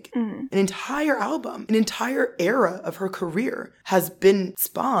snake. An entire album, an entire era of her career has been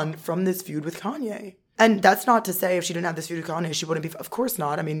spawned from this feud with Kanye. And that's not to say if she didn't have this feud with Kanye, she wouldn't be. Of course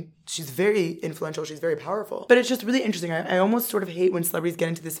not. I mean, she's very influential. She's very powerful. But it's just really interesting. I almost sort of hate when celebrities get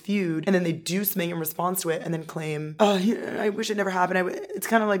into this feud and then they do something in response to it and then claim, oh, I wish it never happened. It's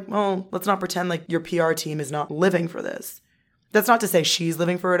kind of like, well, let's not pretend like your PR team is not living for this. That's not to say she's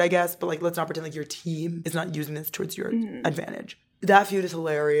living for it, I guess. But like, let's not pretend like your team is not using this towards your advantage. That feud is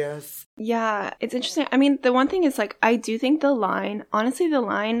hilarious. Yeah, it's interesting. I mean, the one thing is, like, I do think the line, honestly, the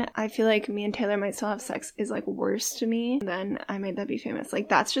line, I feel like me and Taylor might still have sex is, like, worse to me than I made that be famous. Like,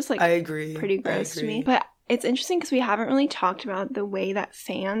 that's just, like, I agree. Pretty gross to me. But it's interesting because we haven't really talked about the way that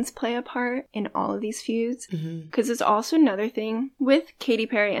fans play a part in all of these feuds. Because it's also another thing with Katy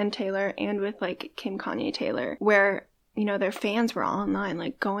Perry and Taylor and with, like, Kim Kanye Taylor, where, you know, their fans were all online,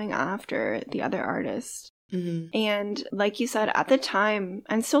 like, going after the other artist. And like you said, at the time,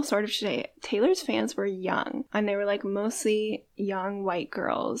 and still sort of today, Taylor's fans were young. And they were like mostly young white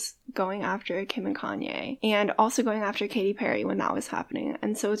girls going after Kim and Kanye. And also going after Katy Perry when that was happening.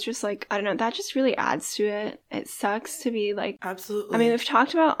 And so it's just like, I don't know, that just really adds to it. It sucks to be like... Absolutely. I mean, we've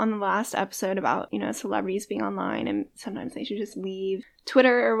talked about on the last episode about, you know, celebrities being online and sometimes they should just leave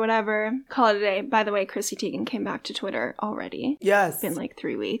Twitter or whatever. Call it a day. By the way, Chrissy Teigen came back to Twitter already. Yes. It's been like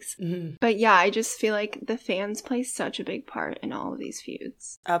 3 weeks. But yeah, I just feel like the fans play such a big part in all of these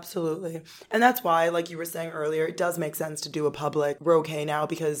feuds. Absolutely. And that's why, like you were saying earlier, it does make sense to do a public we're okay now,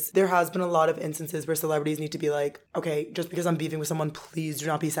 because there has been a lot of instances where celebrities need to be like, okay, just because I'm beefing with someone, please do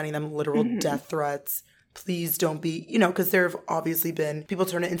not be sending them literal death threats. Please don't be, you know, because there have obviously been, people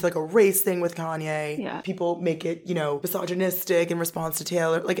turn it into like a race thing with Kanye. Yeah. People make it, you know, misogynistic in response to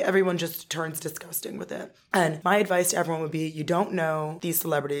Taylor. Like, everyone just turns disgusting with it. And my advice to everyone would be, you don't know these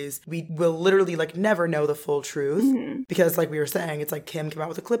celebrities. We will literally, like, never know the full truth. Because, like we were saying, it's like Kim came out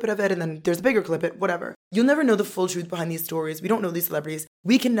with a clip of it, and then there's a bigger clip, whatever. You'll never know the full truth behind these stories. We don't know these celebrities.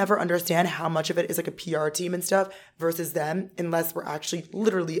 We can never understand how much of it is like a PR team and stuff versus them unless we're actually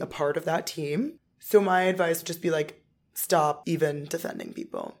literally a part of that team. So my advice would just be like, stop even defending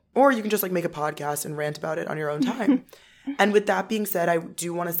people. Or you can just like make a podcast and rant about it on your own time. And with that being said, I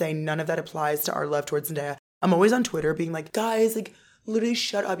do want to say none of that applies to our love towards Zendaya. I'm always on Twitter being like, guys, like, literally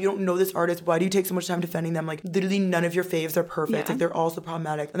shut up. You don't know this artist. Why do you take so much time defending them? Like, literally none of your faves are perfect. Yeah. Like, they're all so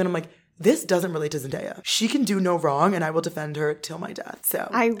problematic. And then I'm like, this doesn't relate to Zendaya. She can do no wrong, and I will defend her till my death. So,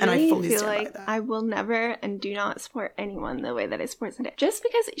 I really and I fully feel stand like by that. I will never and do not support anyone the way that I support Zendaya. Just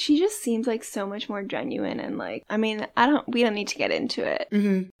because she just seems like so much more genuine and like, I mean, we don't need to get into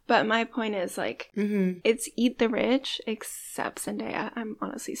it. But my point is like, it's eat the rich except Zendaya. I'm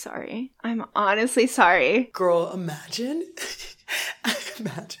honestly sorry. Girl, imagine.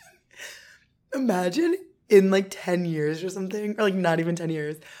 Imagine in like 10 years or something, or like not even 10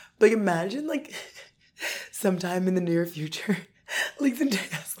 years. Like, imagine, like, sometime in the near future, like,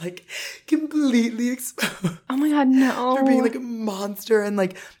 Zendaya's, like, completely exposed. Oh my god, no. For being, like, a monster. And,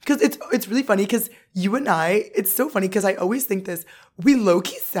 like, because it's really funny because you and I, it's so funny because I always think this, we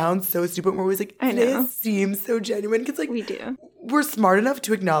low-key sound so stupid. We're always like, this seems so genuine. Because, like, we do. We're smart enough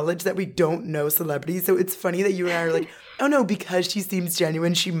to acknowledge that we don't know celebrities. So it's funny that you and I are like, oh no, because she seems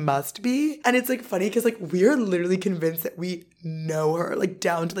genuine, she must be. And it's like funny because like we're literally convinced that we know her, like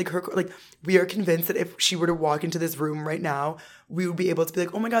down to like her, like we are convinced that if she were to walk into this room right now, we would be able to be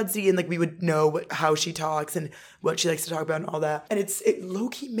like, oh my God, Z, and like we would know how she talks and what she likes to talk about and all that. And it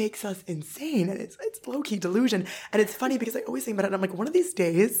low-key makes us insane, and it's low-key delusion. And it's funny because I always think about it and I'm like, one of these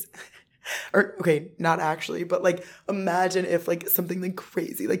days... Or, okay, not actually, but, like, imagine if, like, something, like,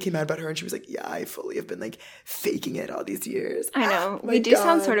 crazy, like, came out about her and she was like, yeah, I fully have been, like, faking it all these years. I know. We do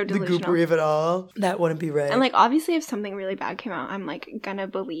sound sort of delusional. The goopery of it all. That wouldn't be right. And, like, obviously if something really bad came out, I'm, like, gonna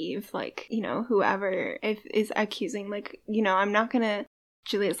believe, like, you know, whoever is accusing, like, you know, I'm not gonna...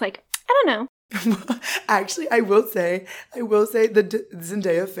 Julia's like, I don't know. Actually, I will say the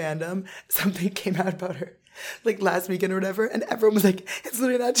Zendaya fandom, something came out about her. Like last weekend or whatever, and everyone was like, it's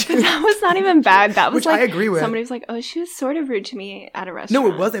literally not true. That was not even bad. That was which like, I agree with. Somebody was like, oh, she was sort of rude to me at a restaurant.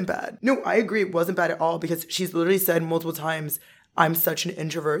 No, it wasn't bad. No, I agree. It wasn't bad at all because she's literally said multiple times, I'm such an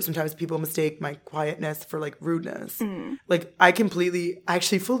introvert. Sometimes people mistake my quietness for like rudeness. Like I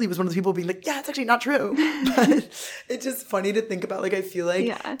actually fully was one of the people being like, yeah, it's actually not true. But it's just funny to think about. Like, I feel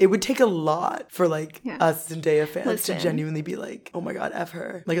like it would take a lot for like us Zendaya fans to genuinely be like, oh my God, F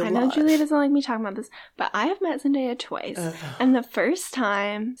her. Like I know Julia doesn't like me talking about this, but I have met Zendaya twice. And the first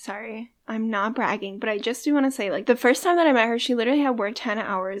time, sorry, I'm not bragging, but I just do want to say, like, the first time that I met her, she literally had worked 10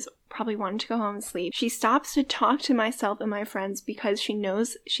 hours, probably wanted to go home and sleep. She stops to talk to myself and my friends because she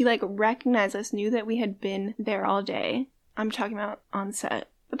knows, she, like, recognized us, knew that we had been there all day. I'm talking about on set.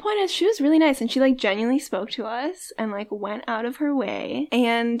 The point is, she was really nice, and she, like, genuinely spoke to us and, like, went out of her way.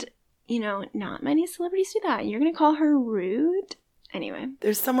 And, you know, not many celebrities do that. You're gonna call her rude? Anyway.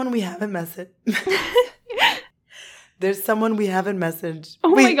 There's someone we haven't messaged. There's someone we haven't messaged. Oh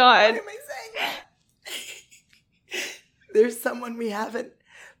my God. What am I saying? There's someone we haven't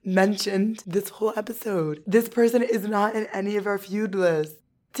mentioned this whole episode. This person is not in any of our feud lists.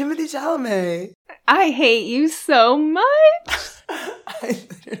 Timothée Chalamet. I hate you so much.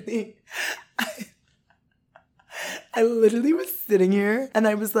 I literally was sitting here and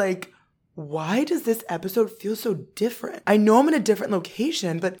I was like, why does this episode feel so different? I know I'm in a different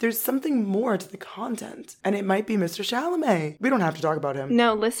location, but there's something more to the content. And it might be Mr. Chalamet. We don't have to talk about him.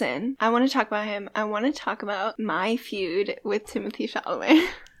 No, listen. I want to talk about him. I want to talk about my feud with Timothy Chalamet.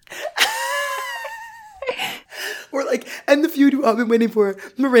 Or like, and the feud I've been waiting for,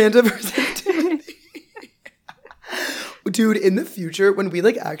 Miranda versus Timothy. Dude, in the future, when we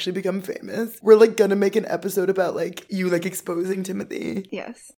like actually become famous, we're like gonna make an episode about like you like exposing Timothy.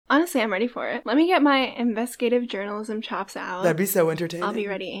 Yes. Honestly, I'm ready for it. Let me get my investigative journalism chops out. That'd be so entertaining. I'll be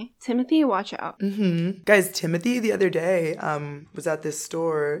ready. Timothy, watch out. Guys, Timothy the other day was at this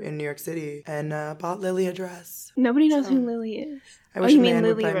store in New York City and bought Lily a dress. Nobody knows who Lily is. I wish you a mean man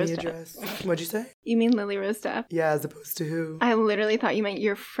Lily would buy Rose me a Depp. dress. What'd you say? You mean Lily Rose Depp? Yeah, as opposed to who? I literally thought you meant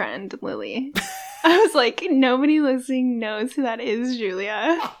your friend Lily. I was like, nobody listening knows who that is,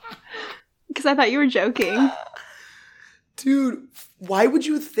 Julia. Because I thought you were joking. Dude, why would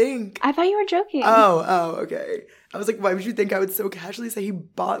you think? I thought you were joking. Oh, okay. I was like, why would you think I would so casually say he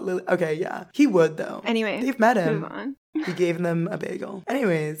bought Lily? Okay, yeah. He would, though. Anyway. They've met him. Move on. He gave them a bagel.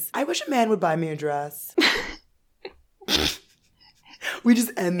 Anyways, I wish a man would buy me a dress. We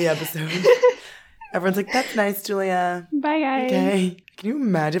just end the episode. Everyone's like, that's nice, Julia. Bye, guys. Okay. Can you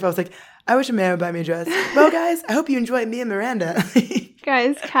imagine if I was like, I wish a man would buy me a dress. Well, guys, I hope you enjoy me and Miranda.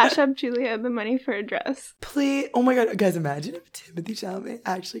 Guys, cash up Julia the money for a dress. Please. Oh my God. Guys, imagine if Timothy Chalamet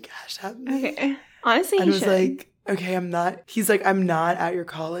actually cashed out me. Okay. Honestly, and he was should. like, okay, he's like, I'm not at your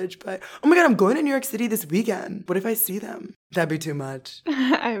college, but oh my God, I'm going to New York City this weekend. What if I see them? That'd be too much.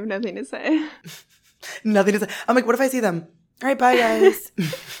 I have nothing to say. Nothing to say. I'm like, what if I see them? All right, bye, guys.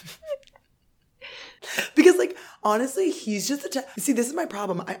 Because, like, honestly, he's just see, this is my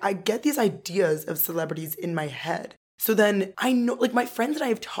problem. I get these ideas of celebrities in my head. So then I know, like, my friends and I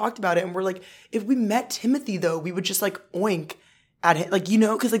have talked about it, and we're like, if we met Timothy, though, we would just, like, oink at him. Like, you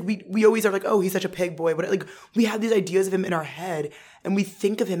know, because, like, we always are like, oh, he's such a pig boy. But, like, we have these ideas of him in our head, and we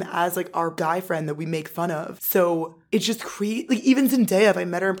think of him as, like, our guy friend that we make fun of. So it's just like, even Zendaya, if I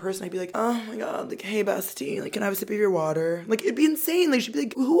met her in person, I'd be like, oh, my God, like, hey, bestie, like, can I have a sip of your water? Like, it'd be insane. Like, she'd be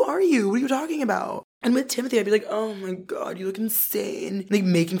like, who are you? What are you talking about? And with Timothy, I'd be like, oh, my God, you look insane. Like,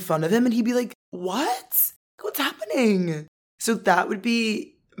 making fun of him, and he'd be like, what? What's happening? So that would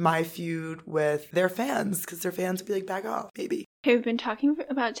be my feud with their fans, because their fans would be like, back off, maybe. Okay, we've been talking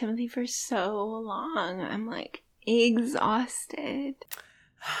about Timothy for so long. I'm like exhausted.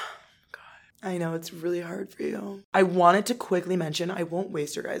 I know, it's really hard for you. I wanted to quickly mention, I won't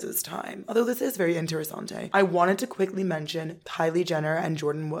waste your guys' time, although this is very interessante. I wanted to quickly mention Kylie Jenner and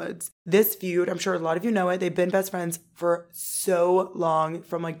Jordan Woods. This feud, I'm sure a lot of you know it, they've been best friends for so long,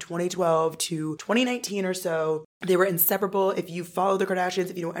 from like 2012 to 2019 or so. They were inseparable. If you follow the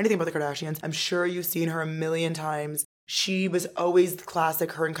Kardashians, if you know anything about the Kardashians, I'm sure you've seen her a million times. She was always the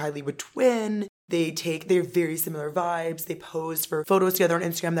classic, her and Kylie would twin. They're very similar vibes. They posed for photos together on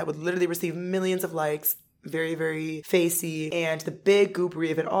Instagram that would literally receive millions of likes. Very, very facey. And the big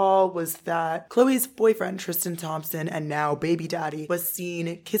goopery of it all was that Khloe's boyfriend, Tristan Thompson, and now baby daddy, was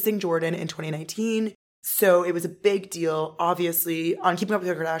seen kissing Jordan in 2019. So it was a big deal. Obviously, on Keeping Up with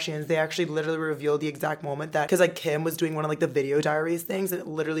the Kardashians, they actually literally revealed the exact moment that, because like Kim was doing one of like the video diaries things, and it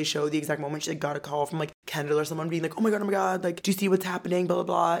literally showed the exact moment she like got a call from like Kendall or someone being like, oh my God, like, do you see what's happening? Blah, blah,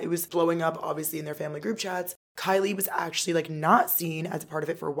 blah. It was blowing up, obviously, in their family group chats. Kylie was actually like not seen as a part of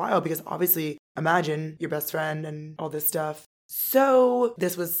it for a while, because obviously, imagine your best friend and all this stuff. So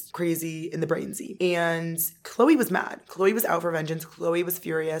this was crazy in the brainsy. And Khloe was mad. Khloe was out for vengeance. Khloe was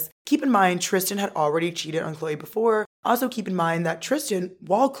furious. Keep in mind, Tristan had already cheated on Khloe before. Also keep in mind that Tristan,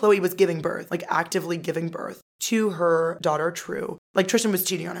 while Khloe was giving birth, like actively giving birth to her daughter, True, like Tristan was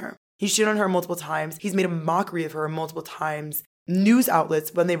cheating on her. He's cheated on her multiple times. He's made a mockery of her multiple times. News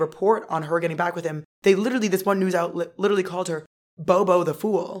outlets, when they report on her getting back with him, this one news outlet literally called her Bobo the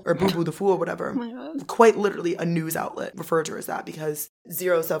Fool, or Boo Boo the Fool, whatever. Oh my God. Quite literally a news outlet referred to her as that, because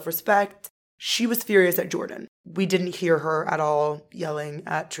zero self-respect. She was furious at Jordan. We didn't hear her at all yelling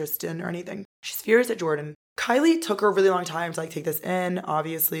at Tristan or anything. She's furious at Jordan. Kylie took her a really long time to like take this in,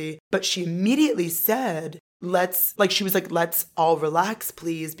 obviously, but she immediately said, let's all relax,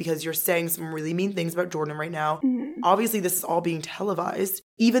 please, because you're saying some really mean things about Jordan right now. Mm-hmm. Obviously, this is all being televised.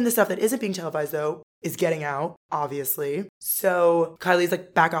 Even the stuff that isn't being televised, though, is getting out, obviously. So Kylie's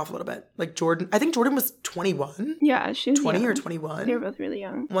like, back off a little bit. Like Jordan, I think Jordan was 21. Yeah, she was 20 young. or 21. They were both really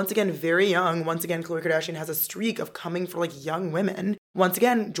young. Once again, very young. Once again, Khloe Kardashian has a streak of coming for like young women. Once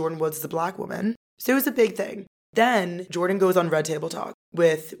again, Jordan Woods is a black woman. So it was a big thing. Then Jordan goes on Red Table Talk,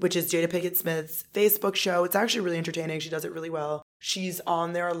 which is Jada Pinkett Smith's Facebook show. It's actually really entertaining. She does it really well. She's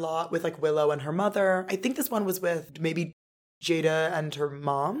on there a lot with like Willow and her mother. I think this one was with maybe Jada and her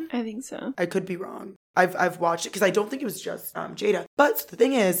mom. I think so. I could be wrong. I've watched it because I don't think it was just Jada. But the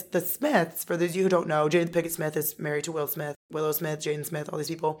thing is, the Smiths, for those of you who don't know, Jada Pinkett Smith is married to Will Smith, Willow Smith, Jaden Smith, all these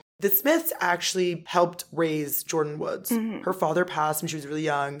people. The Smiths actually helped raise Jordan Woods. Mm-hmm. Her father passed when she was really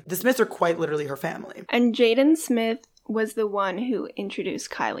young. The Smiths are quite literally her family. And Jaden Smith was the one who introduced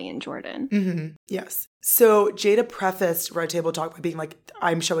Kylie and Jordan. Mm-hmm. Yes. So Jada prefaced Red Table Talk by being like,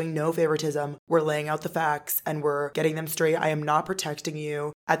 I'm showing no favoritism. We're laying out the facts and we're getting them straight. I am not protecting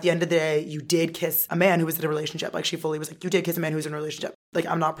you. At the end of the day, you did kiss a man who was in a relationship. Like she fully was like, you did kiss a man who was in a relationship. Like,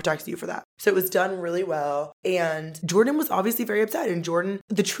 I'm not protecting you for that. So it was done really well. And Jordan was obviously very upset. And Jordan,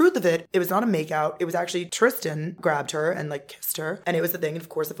 the truth of it, it was not a makeout. It was actually Tristan grabbed her and like kissed her. And it was the thing. And of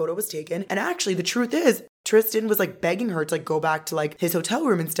course, the photo was taken. And actually, the truth is, Tristan was like begging her to like go back to like his hotel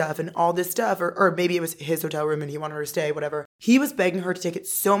room and stuff and all this stuff. Or maybe it was his hotel room and he wanted her to stay, whatever. He was begging her to take it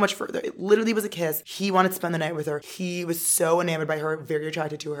so much further. It literally was a kiss. He wanted to spend the night with her. He was so enamored by her, very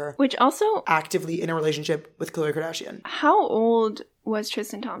attracted to her. Which also... actively in a relationship with Khloe Kardashian. How old was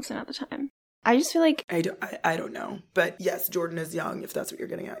Tristan Thompson at the time? I just feel like... I don't know. But yes, Jordan is young, if that's what you're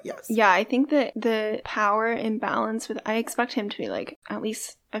getting at. Yes. Yeah, I think that the power imbalance with... I expect him to be like at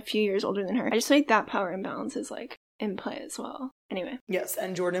least a few years older than her. I just feel like that power imbalance is like in play as well. Anyway. Yes,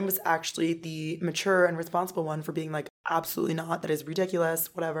 and Jordan was actually the mature and responsible one for being like, absolutely not, that is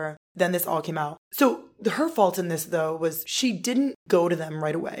ridiculous, whatever. Then this all came out. So her fault in this, though, was she didn't go to them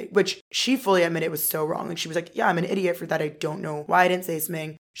right away, which she fully admitted was so wrong. Like she was like, yeah, I'm an idiot for that. I don't know why I didn't say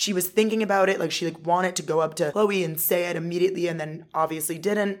something. She was thinking about it. Like she like wanted to go up to Khloe and say it immediately and then obviously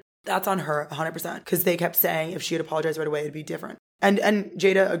didn't. That's on her 100% because they kept saying if she had apologized right away, it'd be different. And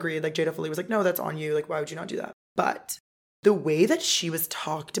Jada agreed. Like Jada fully was like, no, that's on you. Like, why would you not do that? But the way that she was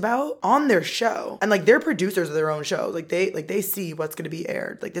talked about on their show, and like they're producers of their own show, like they see what's going to be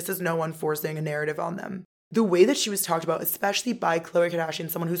aired. Like this is no one forcing a narrative on them. The way that she was talked about, especially by Khloe Kardashian,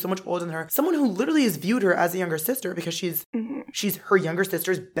 someone who's so much older than her, someone who literally has viewed her as a younger sister because she's her younger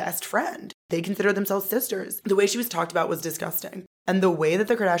sister's best friend. They consider themselves sisters. The way she was talked about was disgusting. And the way that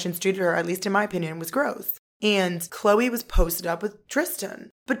the Kardashians treated her, at least in my opinion, was gross. And Khloe was posted up with Tristan.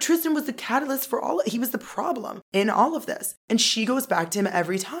 But Tristan was the catalyst for he was the problem in all of this. And she goes back to him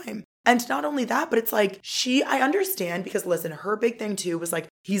every time. And not only that, but it's like I understand because listen, her big thing too was like,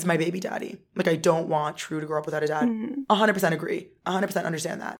 he's my baby daddy. Like I don't want True to grow up without a dad. 100% agree. 100%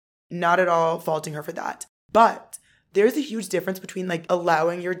 understand that. Not at all faulting her for that. But there's a huge difference between like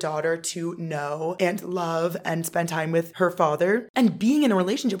allowing your daughter to know and love and spend time with her father and being in a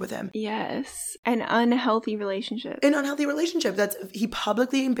relationship with him. Yes. An unhealthy relationship. An unhealthy relationship. He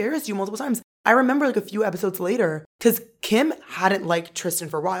publicly embarrassed you multiple times. I remember like a few episodes later, because Kim hadn't liked Tristan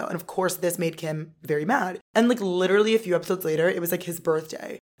for a while. And of course, this made Kim very mad. And like literally a few episodes later, it was like his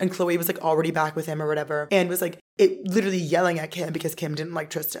birthday. And Khloe was like already back with him or whatever. And was like literally yelling at Kim because Kim didn't like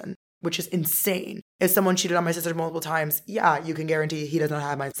Tristan, which is insane. If someone cheated on my sister multiple times, yeah, you can guarantee he does not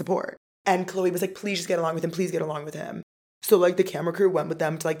have my support. And Khloe was like, please just get along with him. Please get along with him. So like the camera crew went with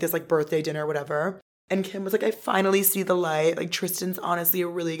them to like this like birthday dinner or whatever. And Kim was like, I finally see the light. Like, Tristan's honestly a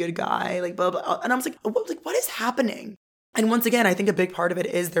really good guy. Like, blah, blah. And I was like, what is happening? And once again, I think a big part of it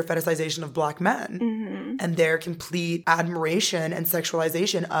is their fetishization of Black men and their complete admiration and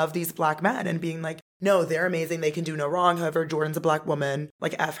sexualization of these Black men and being like, no, they're amazing. They can do no wrong. However, Jordan's a Black woman.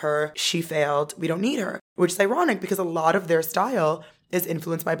 Like, F her. She failed. We don't need her. Which is ironic because a lot of their style is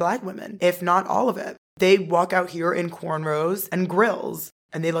influenced by Black women, if not all of it. They walk out here in cornrows and grills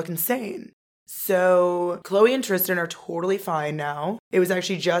and they look insane. So Khloe and Tristan are totally fine now. It was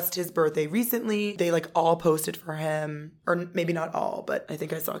actually just his birthday recently. They like all posted for him, or maybe not all, but I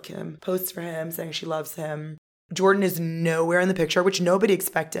think I saw Kim post for him saying she loves him. Jordan is nowhere in the picture, which nobody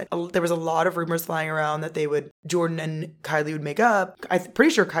expected. There was a lot of rumors flying around that Jordan and Kylie would make up. I'm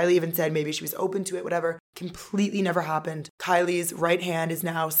pretty sure Kylie even said maybe she was open to it, whatever. Completely never happened. Kylie's right hand is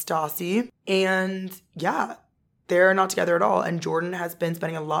now Stassi. And yeah, they're not together at all. And Jordan has been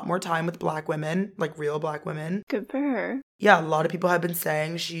spending a lot more time with Black women, like real Black women. Good for her. Yeah, a lot of people have been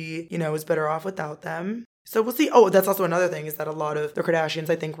saying she, is better off without them. So we'll see. Oh, that's also another thing is that a lot of the Kardashians,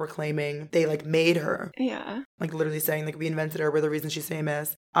 I think, were claiming they like made her. Yeah. Like literally saying like we invented her, we're the reason she's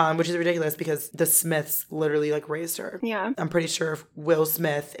famous. Which is ridiculous because the Smiths literally like raised her. Yeah. I'm pretty sure if Will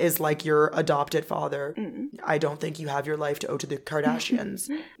Smith is like your adopted father, I don't think you have your life to owe to the Kardashians.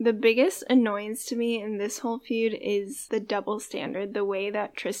 The biggest annoyance to me in this whole feud is the double standard. The way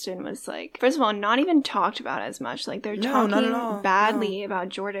that Tristan was like, first of all, not even talked about as much. Like they're talking badly about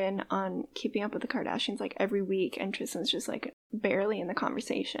Jordan on Keeping Up with the Kardashians like every week. And Tristan's just like barely in the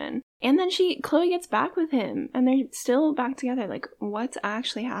conversation. And then Chloe gets back with him and they're still back together. Like, what's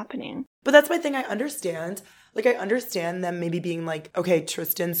actually happening? But that's my thing. I understand. Like, I understand them maybe being like, okay,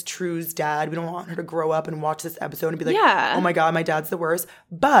 Tristan's True's dad. We don't want her to grow up and watch this episode and be like, yeah, oh my God, my dad's the worst.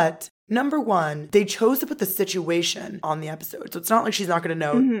 But number one, they chose to put the situation on the episode. So it's not like she's not going to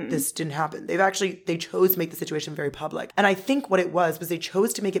know this didn't happen. They chose to make the situation very public. And I think what it was they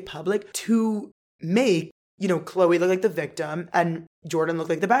chose to make it public to make, you know, Chloe look like the victim and Jordan look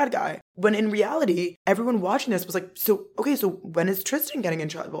like the bad guy. When in reality, everyone watching this was like, so when is Tristan getting in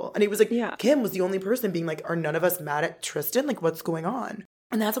trouble? And it was like, Kim was the only person being like, are none of us mad at Tristan? Like, what's going on?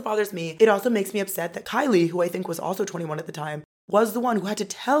 And that's what bothers me. It also makes me upset that Kylie, who I think was also 21 at the time, was the one who had to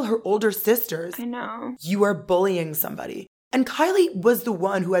tell her older sisters, I know, you are bullying somebody. And Kylie was the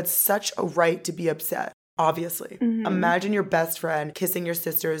one who had such a right to be upset, obviously. Imagine your best friend kissing your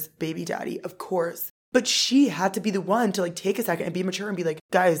sister's baby daddy, of course. But she had to be the one to like take a second and be mature and be like,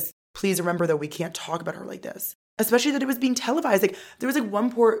 guys, please remember that we can't talk about her like this. Especially that it was being televised. Like there was like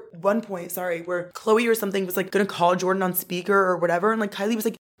one point, where Chloe or something was like gonna call Jordan on speaker or whatever. And like Kylie was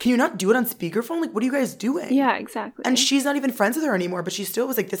like, can you not do it on speakerphone? Like, what are you guys doing? Yeah, exactly. And she's not even friends with her anymore, but she still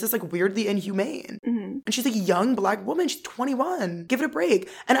was like, this is like weirdly inhumane. And she's like a young Black woman. She's 21. Give it a break.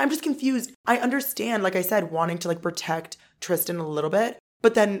 And I'm just confused. I understand, like I said, wanting to like protect Tristan a little bit.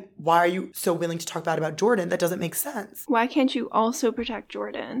 But then why are you so willing to talk bad about Jordan? That doesn't make sense. Why can't you also protect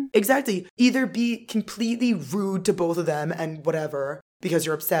Jordan? Exactly. Either be completely rude to both of them and whatever because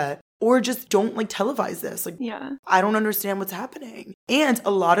you're upset, or just don't like televise this. Like, I don't understand what's happening. And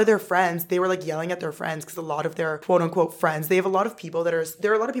a lot of their friends, they were like yelling at their friends because a lot of their quote unquote friends, they have a lot of people there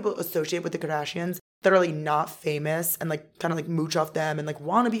are a lot of people associated with the Kardashians that are like not famous and like kind of like mooch off them and like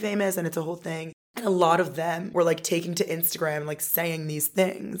want to be famous, and it's a whole thing. And a lot of them were like taking to Instagram, like saying these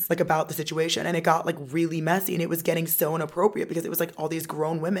things like about the situation. And it got like really messy and it was getting so inappropriate because it was like all these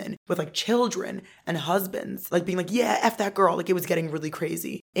grown women with like children and husbands like being like, yeah, F that girl. Like it was getting really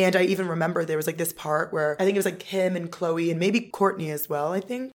crazy. And I even remember there was like this part where I think it was like Kim and Chloe and maybe Courtney as well, I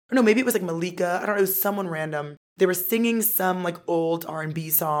think. Or no, maybe it was like Malika. I don't know. It was someone random. They were singing some like old R&B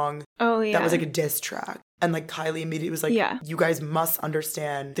song. Oh, yeah. That was like a diss track. And like Kylie immediately was like, you guys must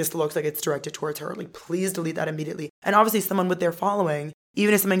understand this looks like it's directed towards her. Like, please delete that immediately. And obviously someone with their following,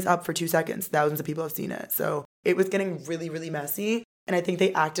 even if something's up for 2 seconds, thousands of people have seen it. So it was getting really, really messy. And I think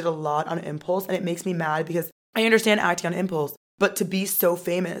they acted a lot on impulse. And it makes me mad because I understand acting on impulse, but to be so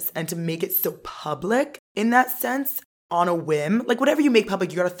famous and to make it so public in that sense, on a whim, like whatever you make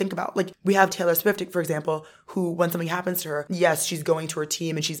public, you got to think about. Like we have Taylor Swift, for example, who when something happens to her, yes, she's going to her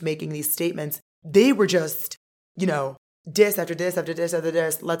team and she's making these statements. They were just, you know, diss after diss after diss after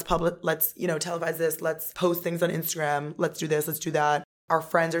diss. Let's, you know, televise this. Let's post things on Instagram. Let's do this. Let's do that. Our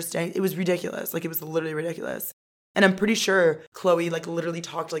friends are staying. It was ridiculous. Like it was literally ridiculous. And I'm pretty sure Chloe like literally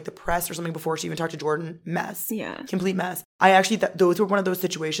talked to like the press or something before she even talked to Jordan. Mess. Yeah. Complete mess. I actually, those were one of those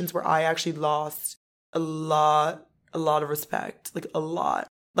situations where I actually lost a lot of respect. Like a lot.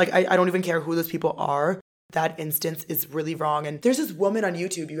 Like I don't even care who those people are. That instance is really wrong. And there's this woman on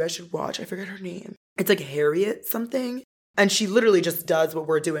YouTube you guys should watch. I forget her name. It's like Harriet something. And she literally just does what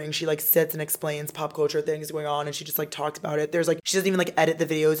we're doing. She like sits and explains pop culture things going on. And she just like talks about it. There's like, she doesn't even like edit the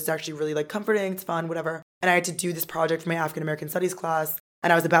videos. It's actually really like comforting. It's fun, whatever. And I had to do this project for my African American Studies class.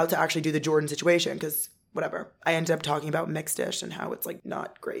 And I was about to actually do the Jordan situation because whatever. I ended up talking about mixed dish and how it's like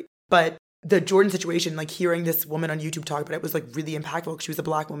not great. But the Jordan situation, like hearing this woman on YouTube talk about it was like really impactful because she was a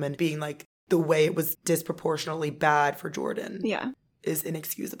Black woman being like, the way it was disproportionately bad for Jordan is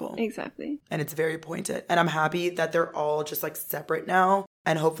inexcusable. Exactly. And it's very pointed. And I'm happy that they're all just like separate now.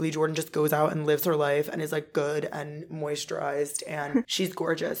 And hopefully Jordan just goes out and lives her life and is like good and moisturized and she's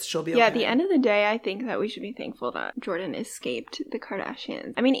gorgeous. She'll be okay. Yeah, at the end of the day, I think that we should be thankful that Jordan escaped the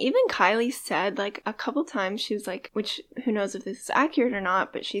Kardashians. I mean, even Kylie said like a couple times, she was like, which who knows if this is accurate or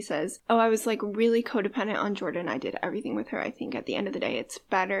not, but she says, oh, I was like really codependent on Jordan. I did everything with her. I think at the end of the day, it's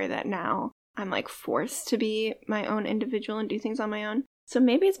better that now I'm like forced to be my own individual and do things on my own. So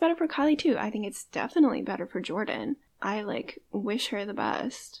maybe it's better for Kylie too. I think it's definitely better for Jordan. I like wish her the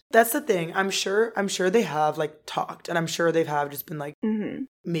best. That's the thing. I'm sure they have like talked and I'm sure they've have just been like,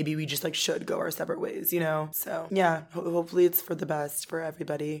 maybe we just like should go our separate ways, you know? So yeah, hopefully it's for the best for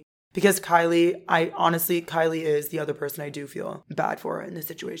everybody. Because Kylie is the other person I do feel bad for in this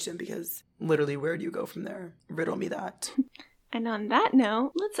situation because literally where do you go from there? Riddle me that. And on that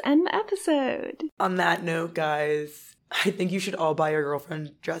note, let's end the episode. On that note, guys, I think you should all buy your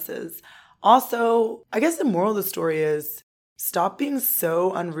girlfriend dresses. Also, I guess the moral of the story is stop being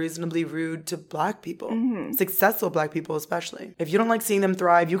so unreasonably rude to Black people, successful Black people especially. If you don't like seeing them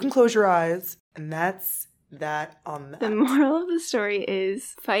thrive, you can close your eyes, and that's that on that. The moral of the story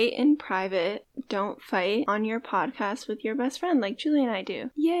is fight in private. Don't fight on your podcast with your best friend like Julie and I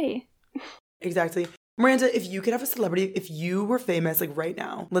do. Yay. Exactly. Miranda, if you could have a celebrity, if you were famous, like right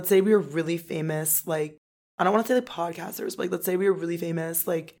now, let's say we were really famous, like, I don't want to say like podcasters, but like, let's say we were really famous,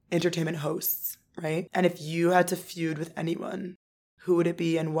 like entertainment hosts, right? And if you had to feud with anyone, who would it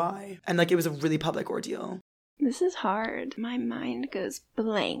be and why? And like, it was a really public ordeal. This is hard. My mind goes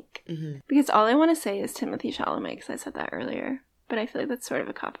blank. Because all I want to say is Timothée Chalamet, because I said that earlier. But I feel like that's sort of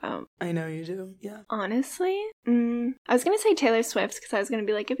a cop-out. I know you do, yeah. Honestly, I was going to say Taylor Swift, because I was going to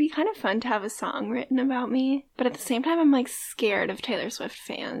be like, it'd be kind of fun to have a song written about me. But at the same time, I'm like scared of Taylor Swift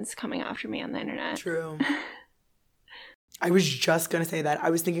fans coming after me on the internet. True. I was just going to say that.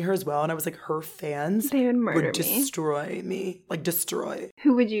 I was thinking her as well, and I was like, her fans they would murder would destroy me. Like, destroy.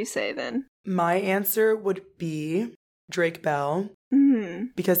 Who would you say then? My answer would be Drake Bell.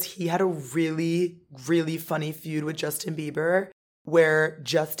 Because he had a really, really funny feud with Justin Bieber, where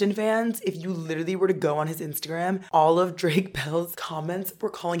Justin fans, if you literally were to go on his Instagram, all of Drake Bell's comments were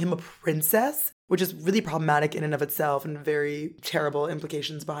calling him a princess, which is really problematic in and of itself and very terrible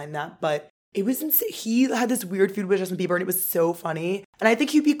implications behind that. But it was insane. He had this weird feud with Justin Bieber, and it was so funny. And I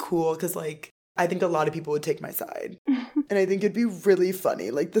think he'd be cool because, like, I think a lot of people would take my side. And I think it'd be really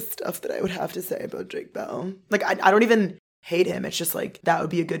funny, like, the stuff that I would have to say about Drake Bell. Like, I don't even hate him. It's just, like, that would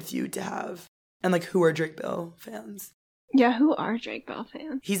be a good feud to have. And, like, who are Drake Bell fans? Yeah, who are Drake Bell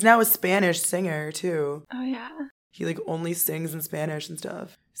fans? He's now a Spanish singer, too. Oh, yeah. He, like, only sings in Spanish and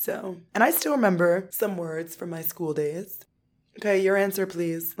stuff. So, and I still remember some words from my school days. Okay, your answer,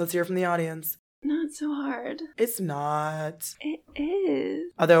 please. Let's hear from the audience. Not so hard. It's not. It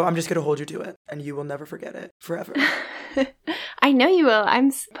is. Although I'm just going to hold you to it, and you will never forget it forever. I know you will.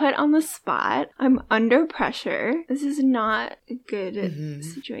 I'm put on the spot. I'm under pressure. This is not a good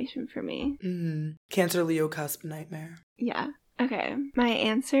situation for me. Cancer Leo cusp nightmare. Yeah. Okay. My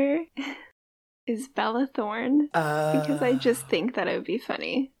answer is Bella Thorne because I just think that it would be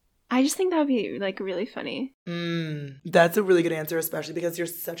funny. I just think that would be, like, really funny. That's a really good answer, especially because you're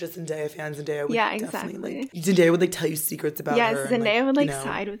such a Zendaya fan. Zendaya would definitely, like, Zendaya would, like, tell you secrets about her. Yes, Zendaya and, would, like, you know.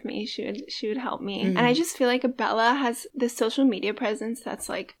 side with me. She would help me. And I just feel like Bella has this social media presence that's,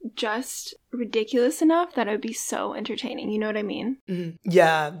 like, just ridiculous enough that it would be so entertaining. You know what I mean?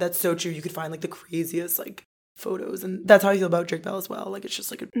 Yeah, that's so true. You could find, like, the craziest, like, photos. And that's how I feel about Drake Bell as well. Like, it's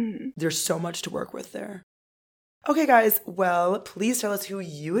just, like, there's so much to work with there. Okay, guys, well, please tell us who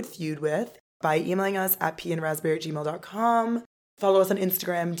you would feud with by emailing us at pnraspberry@gmail.com. Follow us on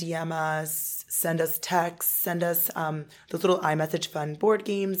Instagram, DM us, send us texts, send us those little iMessage fun board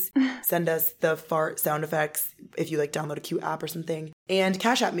games, send us the fart sound effects if you, like, download a cute app or something. And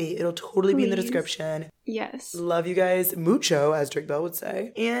Cash App me. It'll totally be in the description. Yes. Love you guys mucho, as Drake Bell would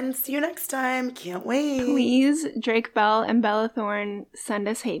say. And see you next time. Can't wait. Please, Drake Bell and Bella Thorne, send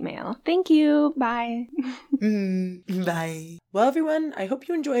us hate mail. Thank you. Bye. Bye. Well, everyone, I hope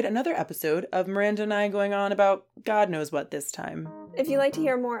you enjoyed another episode of Miranda and I going on about God knows what this time. If you'd like to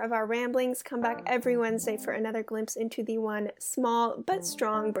hear more of our ramblings, come back every Wednesday for another glimpse into the one small but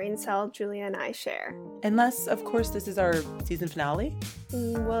strong brain cell Julia and I share. Unless, of course, this is our season finale.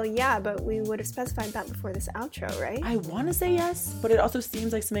 Well, yeah, but we would have specified that before this outro, right? I want to say yes, but it also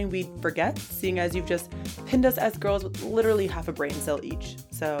seems like something we'd forget, seeing as you've just pinned us as girls with literally half a brain cell each,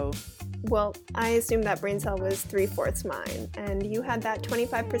 so... Well, I assumed that brain cell was 3/4 mine, and you had that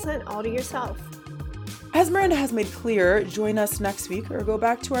 25% all to yourself. As Miranda has made clear, join us next week or go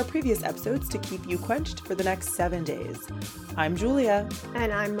back to our previous episodes to keep you quenched for the next 7 days. I'm Julia.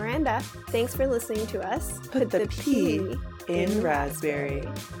 And I'm Miranda. Thanks for listening to us. Put the P in raspberry.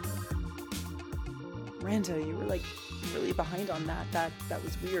 Miranda, you were, like, really behind on that. That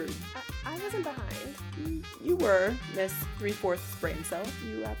was weird. I wasn't behind. You were, Miss 3/4 brain cell.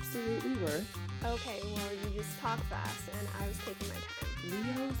 You absolutely were. Okay, well, you just talk fast, and I was taking my time.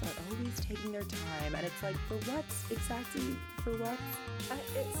 Leos are always taking their time, and it's like, for what? Exactly, for what?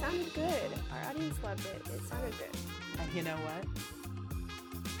 It sounded good. Our audience loved it. It sounded good. And you know what?